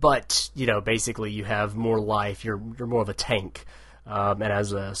 but basically you have more life, you're more of a tank. And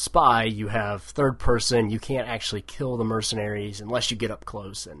as a spy, you have third person. You can't actually kill the mercenaries unless you get up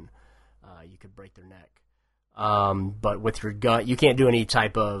close, and you could break their neck. But with your gun, you can't do any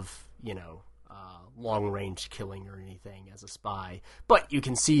type of long-range killing or anything as a spy. But you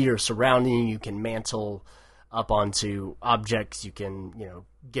can see your surrounding. You can mantle up onto objects. You can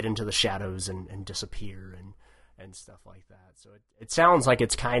get into the shadows and disappear and stuff like that. So it sounds like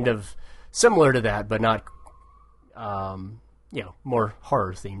it's kind of similar to that, but not. More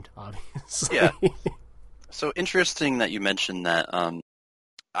horror themed, obviously. Yeah. So interesting that you mentioned that.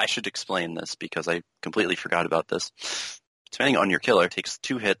 I should explain this because I completely forgot about this. Depending on your killer, it takes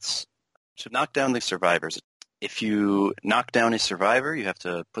 2 hits to knock down the survivors. If you knock down a survivor, you have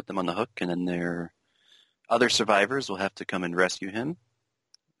to put them on the hook, and then their other survivors will have to come and rescue him.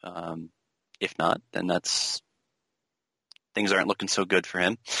 If not, then things aren't looking so good for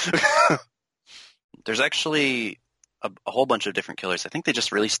him. There's actually a whole bunch of different killers. I think they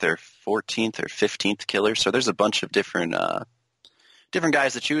just released their 14th or 15th killer, so there's a bunch of different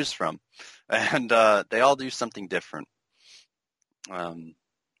guys to choose from, and they all do something different.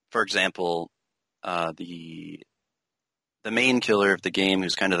 For example, the main killer of the game,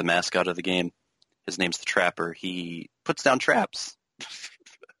 who's kind of the mascot of the game, his name's the Trapper. He puts down traps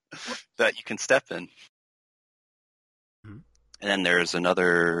that you can step in. Mm-hmm. And then there's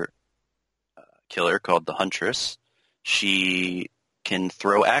another killer called the Huntress. She can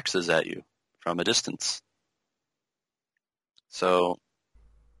throw axes at you from a distance. So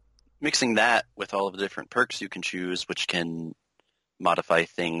mixing that with all of the different perks you can choose, which can modify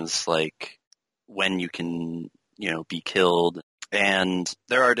things like when you can, be killed. And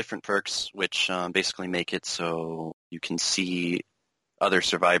there are different perks which basically make it so you can see other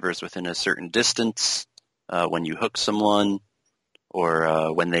survivors within a certain distance when you hook someone,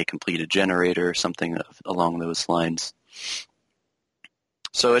 or when they complete a generator or something along those lines.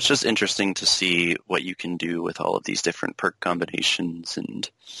 So it's just interesting to see what you can do with all of these different perk combinations and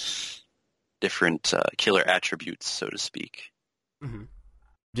different killer attributes, so to speak. Mm-hmm.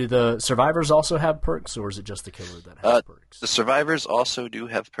 Do the survivors also have perks, or is it just the killer that has perks? The survivors also do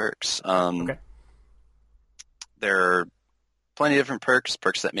have perks. Okay. There are plenty of different perks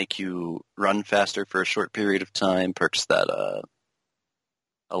that make you run faster for a short period of time, perks that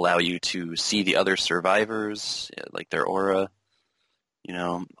allow you to see the other survivors, like their aura,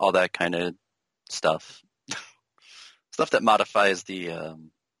 all that kind of stuff. Stuff that modifies the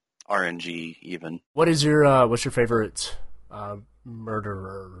RNG even. What's your favorite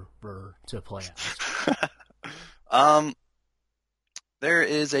murderer to play as? There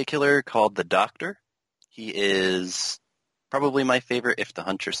is a killer called the Doctor. He is probably my favorite if the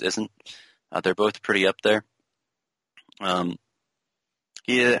Huntress isn't. They're both pretty up there.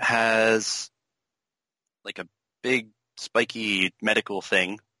 He has like a big spiky medical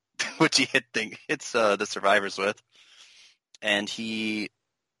thing, which he hits the survivors with, and he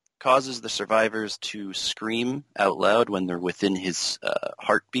causes the survivors to scream out loud when they're within his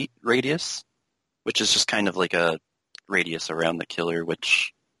heartbeat radius, which is just kind of like a radius around the killer,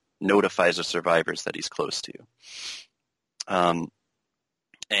 which notifies the survivors that he's close to. And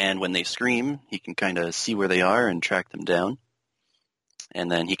when they scream, he can kind of see where they are and track them down. And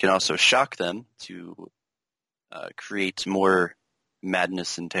then he can also shock them to create more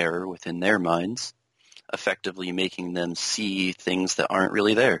madness and terror within their minds, effectively making them see things that aren't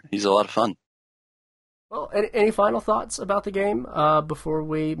really there. He's a lot of fun. Well, any final thoughts about the game before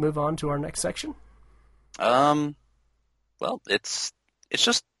we move on to our next section? Well, it's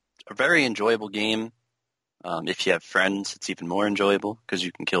just a very enjoyable game. If you have friends, it's even more enjoyable because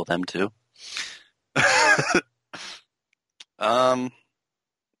you can kill them too.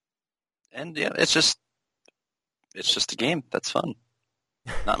 And yeah, it's just a game. That's fun.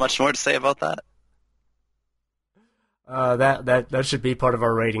 Not much more to say about that. That should be part of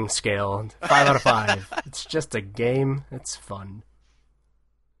our rating scale. 5 out of 5. It's just a game. It's fun.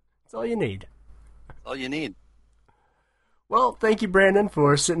 That's all you need. That's all you need. Well, thank you, Brandon,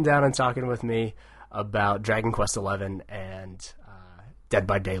 for sitting down and talking with me about Dragon Quest XI and Dead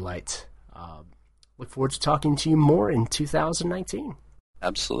by Daylight. Look forward to talking to you more in 2019.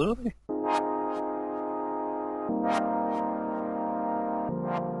 Absolutely.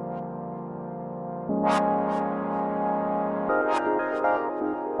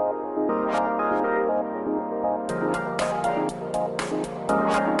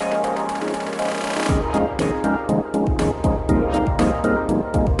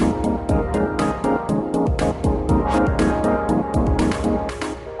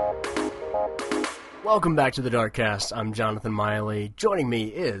 Welcome back to the Darkcast. I'm Jonathan Miley. Joining me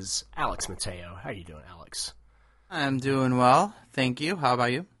is Alex Mateo. How are you doing, Alex? I'm doing well, thank you. How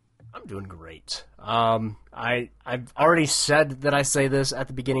about you? I'm doing great. I've already said that I say this at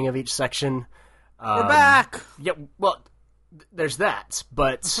the beginning of each section. We're back! Yeah, well, there's that.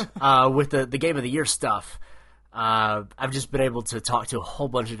 But with the Game of the Year stuff, I've just been able to talk to a whole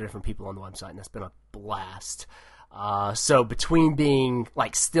bunch of different people on the website, and it's been a blast. So between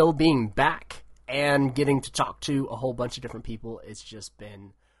still being back and getting to talk to a whole bunch of different people, it's just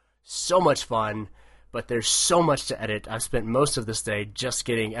been so much fun, but there's so much to edit. I've spent most of this day just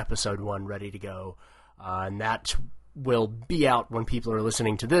getting episode 1 ready to go, and that will be out when people are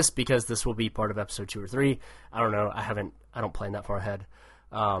listening to this, because this will be part of episode 2 or 3. I don't know. I don't plan that far ahead.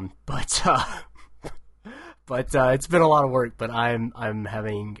 But it's been a lot of work, but I'm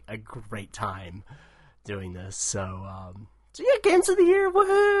having a great time doing this. So yeah, Games of the Year,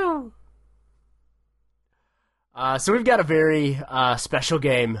 woohoo! So we've got a very special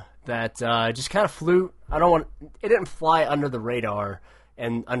game that just kind of flew. It didn't fly under the radar,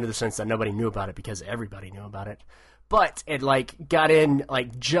 and under the sense that nobody knew about it because everybody knew about it. But it got in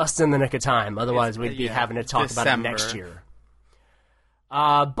just in the nick of time. Otherwise, we'd be having to talk about it next year.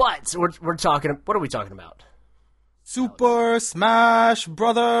 But we're talking. What are we talking about? Super Smash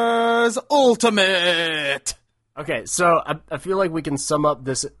Brothers Ultimate. Okay, so I feel like we can sum up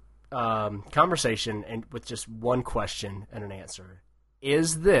this conversation and with just one question and an answer.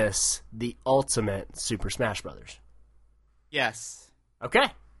 Is this the ultimate Super Smash Brothers? Yes.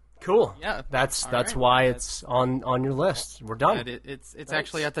 Okay. Cool. Yeah. That's why it's on your list. We're done. It's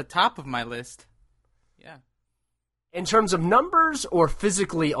actually at the top of my list. Yeah. In terms of numbers or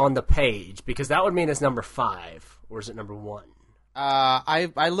physically on the page, because that would mean it's number 5, or is it number 1?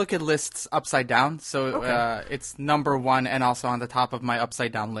 I look at lists upside down, so it's number 1 and also on the top of my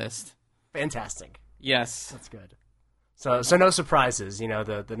upside down list. Fantastic. Yes. That's good. So no surprises.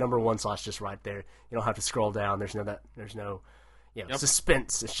 The number 1 slot's just right there. You don't have to scroll down. There's no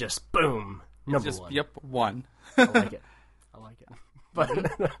suspense. It's just boom. Number 1. Yep, 1. I like it. But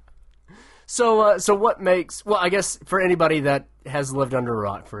so what makes? Well, I guess for anybody that has lived under a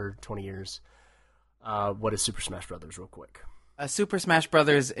rock for 20 years, what is Super Smash Brothers, real quick? Super Smash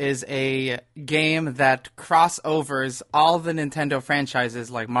Brothers is a game that crossovers all the Nintendo franchises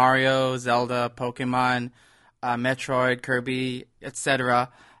like Mario, Zelda, Pokemon, Metroid, Kirby, etc.,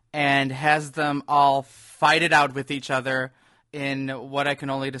 and has them all fight it out with each other in what I can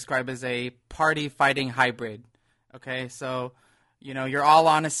only describe as a party fighting hybrid. Okay, so you're all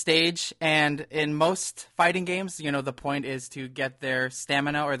on a stage, and in most fighting games, the point is to get their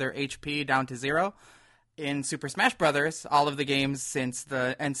stamina or their HP down to 0. In Super Smash Brothers, all of the games since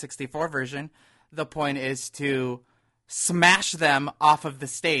the N64 version, the point is to smash them off of the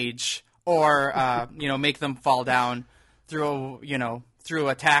stage, or make them fall down through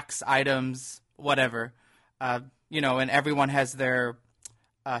attacks, items, whatever. And everyone has their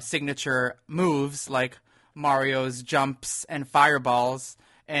signature moves, like Mario's jumps and fireballs,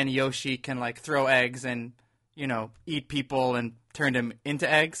 and Yoshi can throw eggs and eat people and turn them into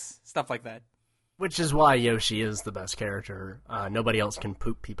eggs, stuff like that. Which is why Yoshi is the best character. Nobody else can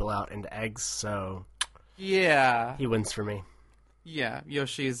poop people out into eggs, so yeah, he wins for me. Yeah,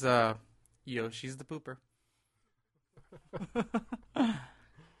 Yoshi's the pooper.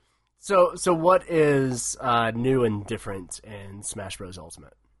 So what is new and different in Smash Bros.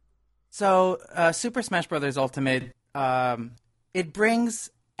 Ultimate? So Super Smash Bros. Ultimate, it brings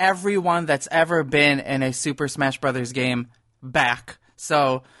everyone that's ever been in a Super Smash Bros. Game back.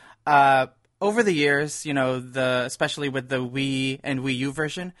 So over the years, especially with the Wii and Wii U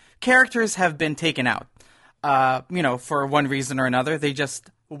version, characters have been taken out. For one reason or another, they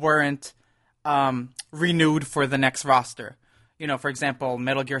just weren't renewed for the next roster. For example,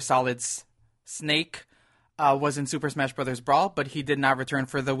 Metal Gear Solid's Snake was in Super Smash Bros. Brawl, but he did not return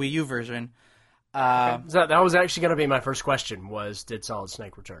for the Wii U version. That was actually going to be my first question, did Solid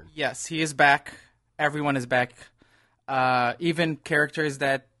Snake return? Yes, he is back. Everyone is back. Even characters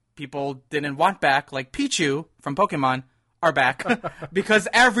that people didn't want back, like Pichu from Pokemon, are back. Because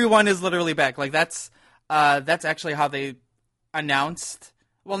everyone is literally back. That's actually how they announced,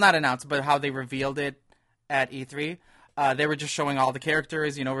 well, not announced, but how they revealed it at E3. They were just showing all the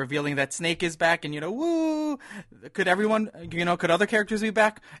characters, revealing that Snake is back, and woo! Could other characters be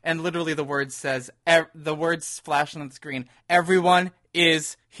back? And literally the words flash on the screen, everyone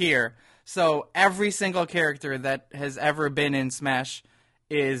is here. So every single character that has ever been in Smash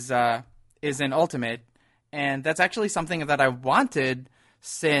is in Ultimate, and that's actually something that I wanted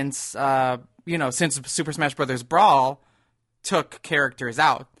since since Super Smash Bros. Brawl took characters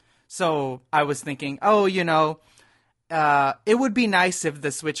out. So I was thinking, it would be nice if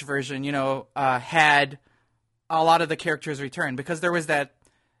the Switch version, had a lot of the characters return, because there was that,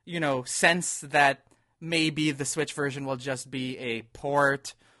 sense that maybe the Switch version will just be a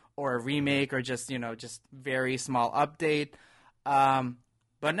port or a remake or just very small update.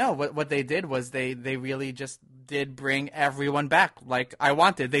 But no, what they did was they really just did bring everyone back like I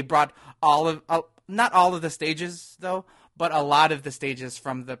wanted. They brought not all of the stages though, but a lot of the stages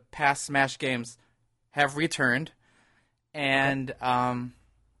from the past Smash games have returned. And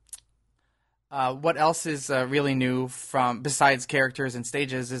what else is really new from besides characters and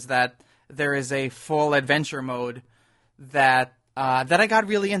stages is that there is a full adventure mode that I got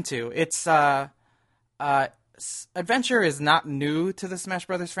really into. It's adventure is not new to the Smash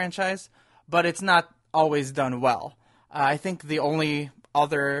Brothers franchise, but it's not always done well. I think the only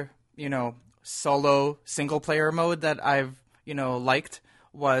other solo single player mode that I've liked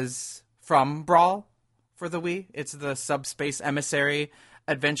was from Brawl for the Wii. It's the Subspace Emissary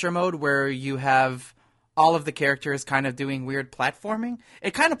adventure mode where you have all of the characters kind of doing weird platforming.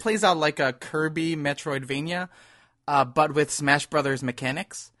 It kind of plays out like a Kirby Metroidvania, but with Smash Brothers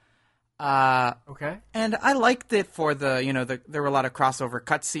mechanics. Okay. And I liked it for there were a lot of crossover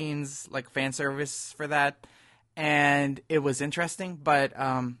cutscenes, like fan service for that, and it was interesting. But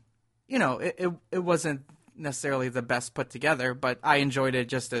it wasn't necessarily the best put together, but I enjoyed it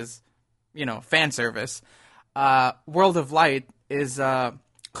just as fan service. World of Light is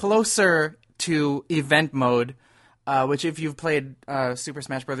closer to event mode, which if you've played Super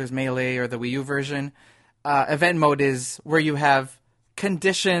Smash Bros. Melee or the Wii U version, event mode is where you have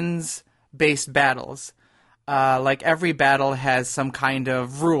conditions-based battles. Like every battle has some kind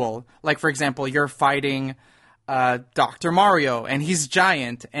of rule. Like, for example, you're fighting Dr. Mario, and he's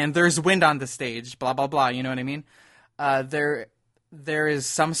giant, and there's wind on the stage, blah, blah, blah, you know what I mean? There is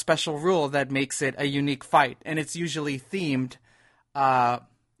some special rule that makes it a unique fight, and it's usually themed,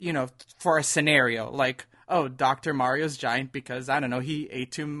 for a scenario. Like, oh, Dr. Mario's giant because, I don't know, he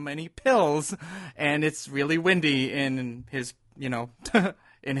ate too many pills, and it's really windy in his,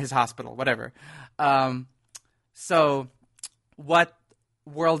 in his hospital, whatever. So what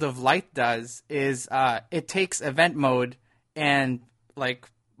World of Light does is it takes event mode and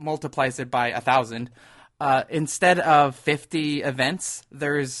multiplies it by 1,000. Instead of 50 events,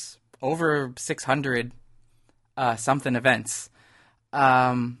 there's over 600 something events.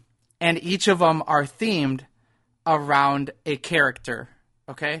 And each of them are themed around a character.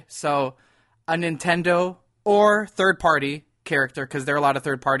 Okay? So a Nintendo or third-party character, because there are a lot of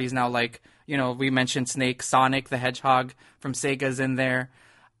third parties now, we mentioned Snake, Sonic the Hedgehog from Sega's in there,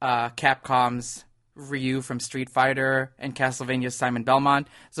 Capcom's Ryu from Street Fighter, and Castlevania's Simon Belmont.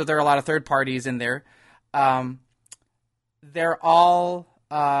 So there are a lot of third parties in there. They're all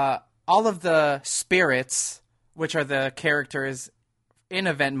of the spirits, which are the characters in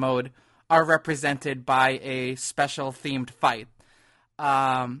event mode, are represented by a special themed fight.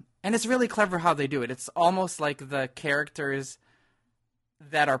 And it's really clever how they do it. It's almost like the characters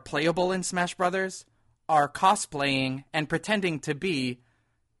that are playable in Smash Brothers are cosplaying and pretending to be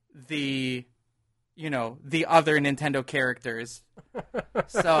the other Nintendo characters.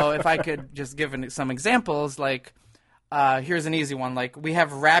 So if I could just give some examples, here's an easy one. We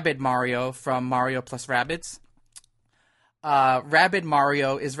have Rabid Mario from Mario plus Rabbids. Rabid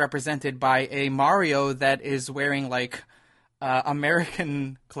Mario is represented by a Mario that is wearing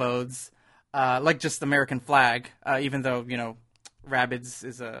American clothes, just American flag, even though, Rabbids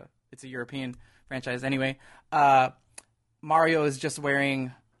it's a European franchise anyway. Mario is just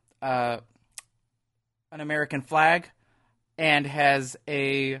wearing an American flag and has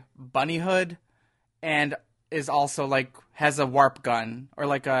a bunny hood and is also has a warp gun or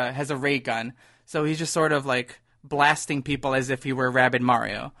has a ray gun. So he's just sort of blasting people as if he were Rabid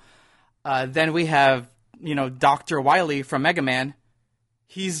Mario. Then we have, Dr. Wily from Mega Man.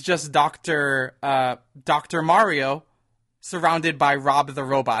 He's just Dr. Mario surrounded by Rob the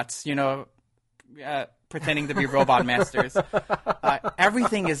Robots, pretending to be robot masters.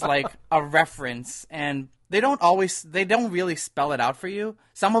 Everything is a reference, and they don't really spell it out for you.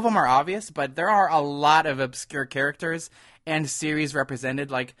 Some of them are obvious, but there are a lot of obscure characters and series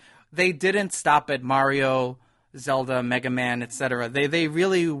represented. They didn't stop at Mario, Zelda, Mega Man, etc. They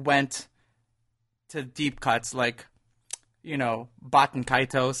really went to deep cuts, Baten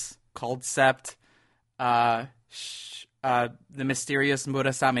Kaitos, Cold Sept, the mysterious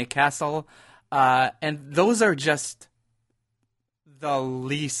Murasame Castle, and those are just the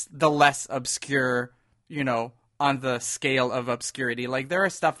less obscure, on the scale of obscurity. Like, there are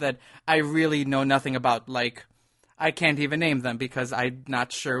stuff that I really know nothing about, like, I can't even name them because I'm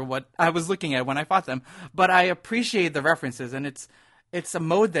not sure what I was looking at when I fought them. But I appreciate the references, and it's a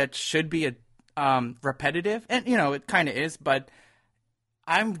mode that should be repetitive, and it kind of is. But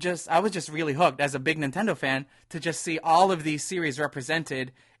I was just really hooked as a big Nintendo fan to just see all of these series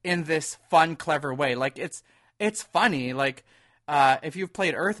represented in this fun, clever way. Like, it's funny. Like, if you've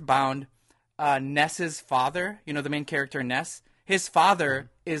played Earthbound, Ness's father, the main character Ness, his father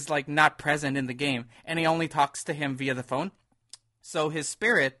is like not present in the game, and he only talks to him via the phone. So his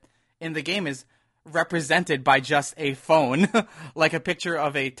spirit in the game is represented by just a phone, like a picture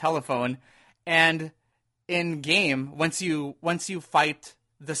of a telephone. And in game, once you fight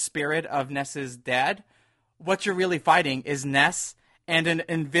the spirit of Ness's dad, what you're really fighting is Ness and an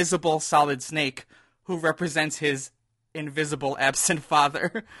invisible Solid Snake who represents his invisible absent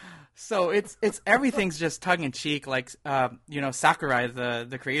father. So it's everything's just tongue in cheek. Like Sakurai,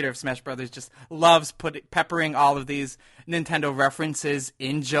 the creator of Smash Brothers, just loves peppering all of these Nintendo references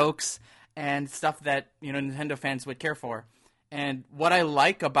in jokes and stuff that Nintendo fans would care for. And what I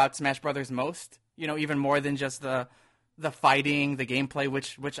like about Smash Brothers most, even more than just the fighting, the gameplay,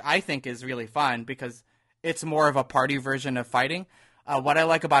 which I think is really fun because it's more of a party version of fighting. What I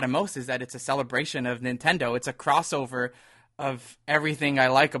like about it most is that it's a celebration of Nintendo. It's a crossover of everything I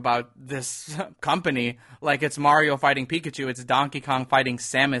like about this company. Like, it's Mario fighting Pikachu, it's Donkey Kong fighting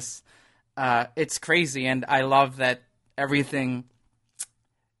Samus. It's crazy, and I love that everything.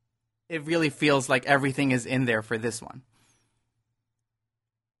 It really feels like everything is in there for this one.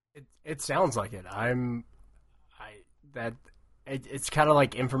 It sounds like it. It's kind of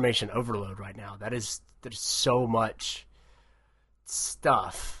like information overload right now. There's so much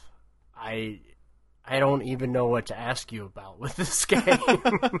stuff. I don't even know what to ask you about with this game.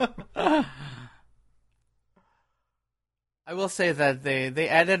 I will say that they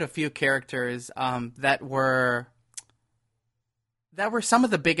added a few characters that were some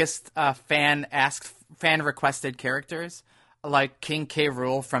of the biggest fan requested characters, like King K.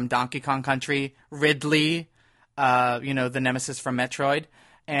 Rool from Donkey Kong Country, Ridley, the nemesis from Metroid,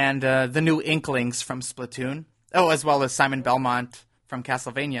 and the new Inklings from Splatoon. Oh, as well as Simon Belmont from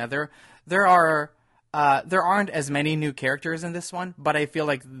Castlevania. There aren't as many new characters in this one, but I feel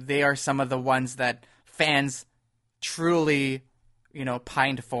like they are some of the ones that fans truly,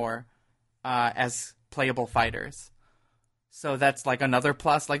 pined for as playable fighters. So that's like another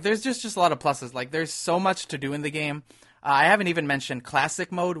plus. Like, there's just a lot of pluses. Like, there's so much to do in the game. I haven't even mentioned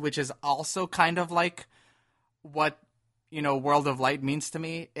classic mode, which is also kind of like what, World of Light means to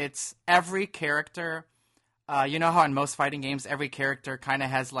me. It's every character. How in most fighting games, every character kind of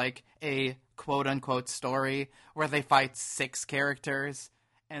has like a quote-unquote story where they fight 6 characters,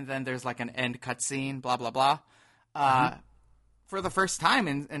 and then there's like an end cutscene, blah, blah, blah. For the first time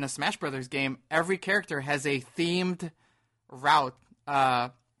in a Smash Brothers game, every character has a themed route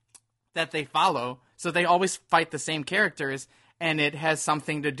that they follow. So they always fight the same characters, and it has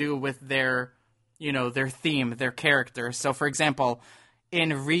something to do with their theme, their character. So, for example,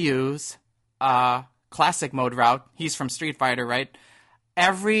 in Ryu's classic mode route, he's from Street Fighter, right?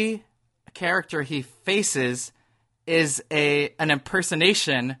 Every character he faces is an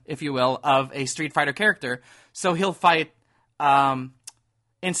impersonation, if you will, of a Street Fighter character. So he'll fight,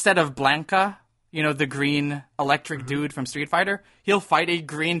 instead of Blanca, the green electric dude from Street Fighter, he'll fight a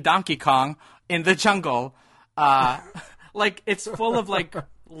green Donkey Kong in the jungle. Like, it's full of like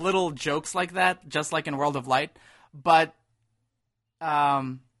little jokes like that, just like in World of Light. But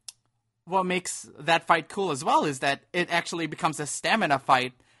what makes that fight cool as well is that it actually becomes a stamina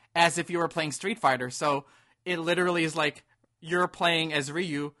fight as if you were playing Street Fighter. So it literally is like you're playing as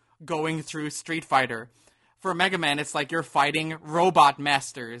Ryu going through Street Fighter. For Mega Man, it's like you're fighting robot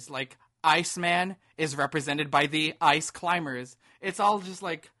masters. Like, Iceman is represented by the Ice Climbers. It's all just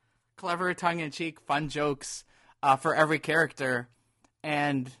like clever, tongue-in-cheek, fun jokes for every character.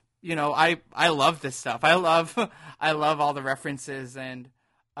 And, I love this stuff. I love all the references and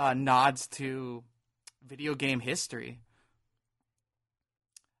nods to video game history.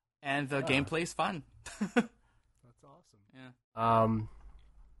 And the gameplay is fun. That's awesome.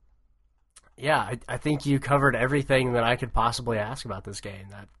 Yeah. I think you covered everything that I could possibly ask about this game.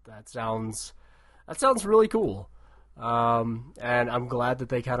 That sounds really cool. And I'm glad that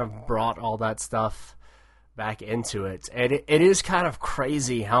they kind of brought all that stuff back into it. And it is kind of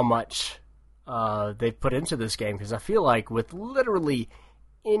crazy how much they've put into this game, because I feel like with literally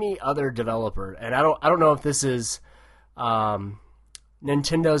any other developer, and I don't know if this is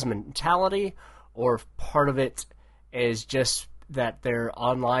Nintendo's mentality, or if part of it is just that their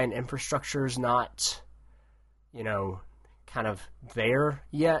online infrastructure is not, kind of there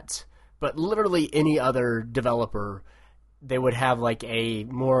yet. But literally any other developer, they would have like a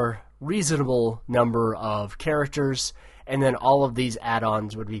more reasonable number of characters, and then all of these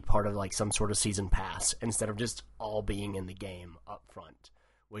add-ons would be part of like some sort of season pass instead of just all being in the game up front,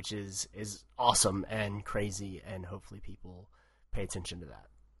 which is awesome and crazy, and hopefully people pay attention to that.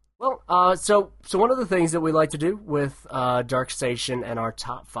 Well, so one of the things that we like to do with Dark Station and our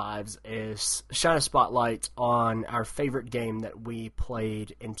top fives is shine a spotlight on our favorite game that we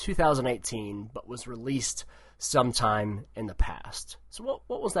played in 2018 but was released sometime in the past. So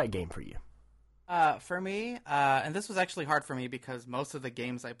what was that game for you? For me, and this was actually hard for me because most of the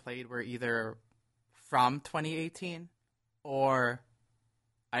games I played were either from 2018 or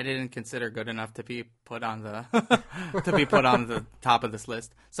I didn't consider good enough to be put on the the top of this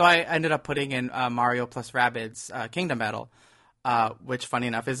list. So I ended up putting in Mario plus Rabbids Kingdom Battle, which, funny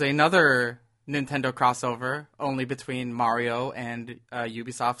enough, is another Nintendo crossover, only between Mario and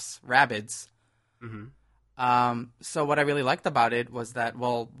Ubisoft's Rabbids. Mm-hmm. So what I really liked about it was that,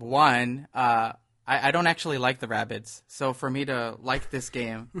 well, one, I don't actually like the Rabbids, so for me to like this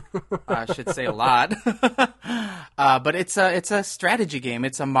game should say a lot. But it's a strategy game.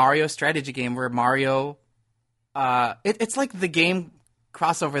 It's a Mario strategy game where Mario, it's like the game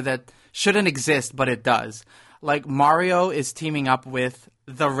crossover that shouldn't exist, but it does. Like, Mario is teaming up with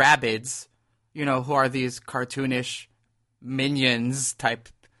the Rabbids, who are these cartoonish minions type,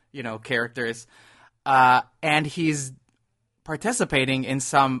 characters, and he's participating in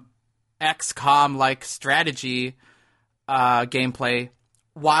some XCOM-like strategy gameplay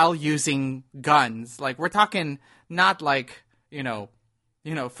while using guns. Like, we're talking not like,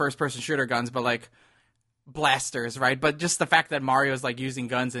 first-person shooter guns, but like blasters, right? But just the fact that Mario is like using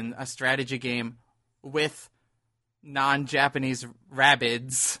guns in a strategy game with non-Japanese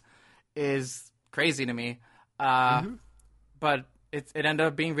Rabbids is crazy to me. But it ended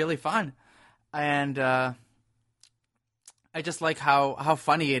up being really fun. And I just like how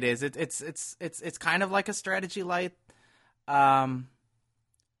funny it is. It's kind of like a strategy light, but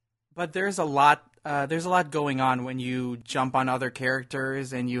there's a lot going on when you jump on other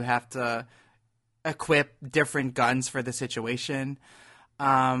characters and you have to equip different guns for the situation.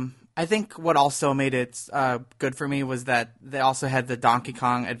 I think what also made it good for me was that they also had the Donkey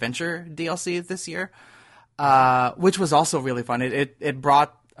Kong Adventure DLC this year, which was also really fun. It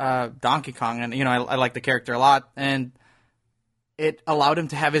brought Donkey Kong, and I like the character a lot, and it allowed him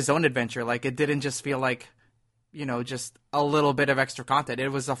to have his own adventure. Like, it didn't just feel like, just a little bit of extra content. It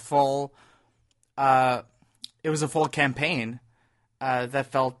was a full campaign that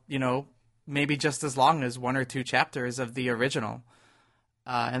felt, maybe just as long as one or two chapters of the original.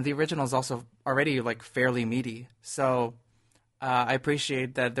 And the original is also already like fairly meaty. So I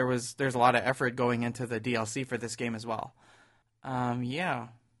appreciate that there's a lot of effort going into the DLC for this game as well. Yeah,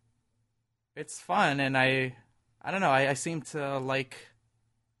 it's fun, and I don't know. I seem to like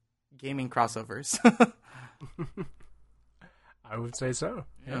gaming crossovers. I would say so.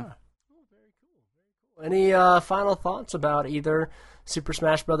 Yeah. Oh, very cool. Any final thoughts about either Super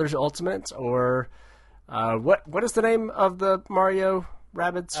Smash Bros. Ultimate or what is the name of the Mario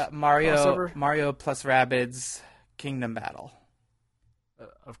Rabbids crossover? Mario plus Rabbids Kingdom Battle.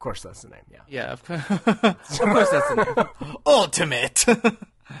 Of course, that's the name. Yeah. Yeah. Of course that's the name. Ultimate.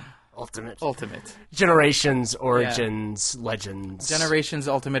 Ultimate. Generations, Origins, Legends. Generations,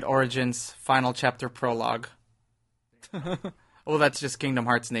 Ultimate, Origins, Final Chapter, Prologue. Well, that's just Kingdom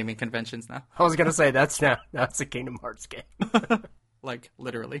Hearts naming conventions now. I was gonna say that's a Kingdom Hearts game. Like,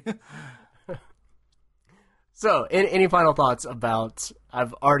 literally. So, any final thoughts about?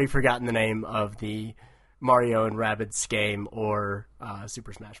 I've already forgotten the name of the Mario and Rabbids game or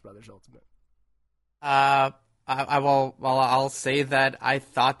Super Smash Bros. Ultimate. I'll say that I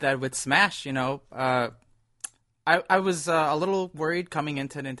thought that with Smash, I was a little worried coming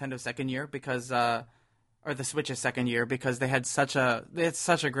into Nintendo's second year because, or the Switch's second year, because they had such a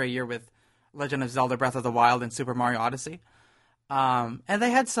great year with Legend of Zelda: Breath of the Wild and Super Mario Odyssey, and they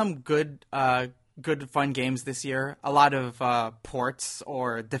had some good fun games this year. A lot of ports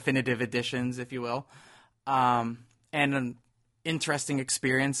or definitive editions, if you will, and an interesting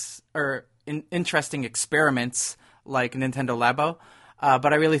experience or interesting experiments like Nintendo Labo.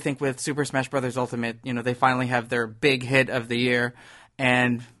 But I really think with Super Smash Bros. Ultimate, they finally have their big hit of the year,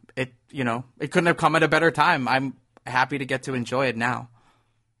 and it couldn't have come at a better time. I'm happy to get to enjoy it now.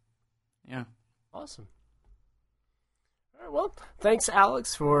 Yeah. Awesome. All right, well, thanks,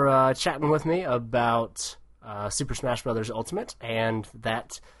 Alex, for chatting with me about Super Smash Bros. Ultimate, and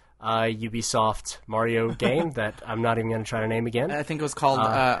that Ubisoft Mario game that I'm not even going to try to name again. I think it was called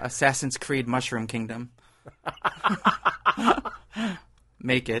Assassin's Creed Mushroom Kingdom.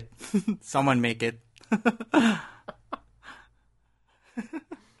 Make it. Someone make it.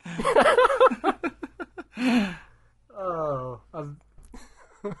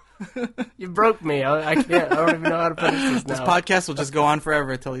 You broke me. I can't. I don't even know how to finish this now. This podcast will just go on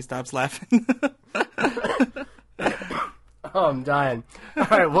forever until he stops laughing. Oh, I'm dying. All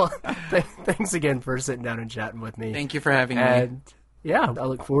right, well, thanks again for sitting down and chatting with me. Thank you for having me. Yeah, I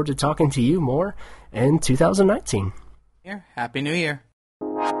look forward to talking to you more in 2019. Here, Happy New Year.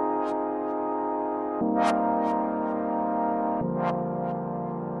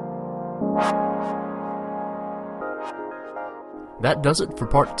 That does it for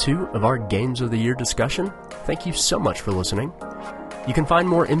part 2 of our Games of the Year discussion. Thank you so much for listening. You can find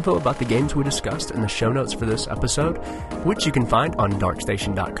more info about the games we discussed in the show notes for this episode, which you can find on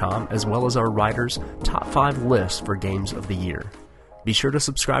darkstation.com, as well as our writers' top 5 lists for Games of the Year. Be sure to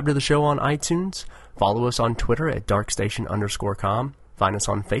subscribe to the show on iTunes, follow us on Twitter at darkstation_com, find us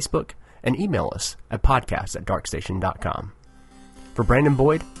on Facebook, and email us at podcast@darkstation.com. For Brandyn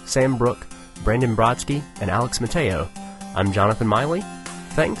Boyd, Sam Brooke, Brandyn Brodsky, and Alex Mateo, I'm Jonathan Miley.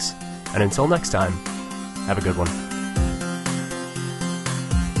 Thanks, and until next time, have a good one.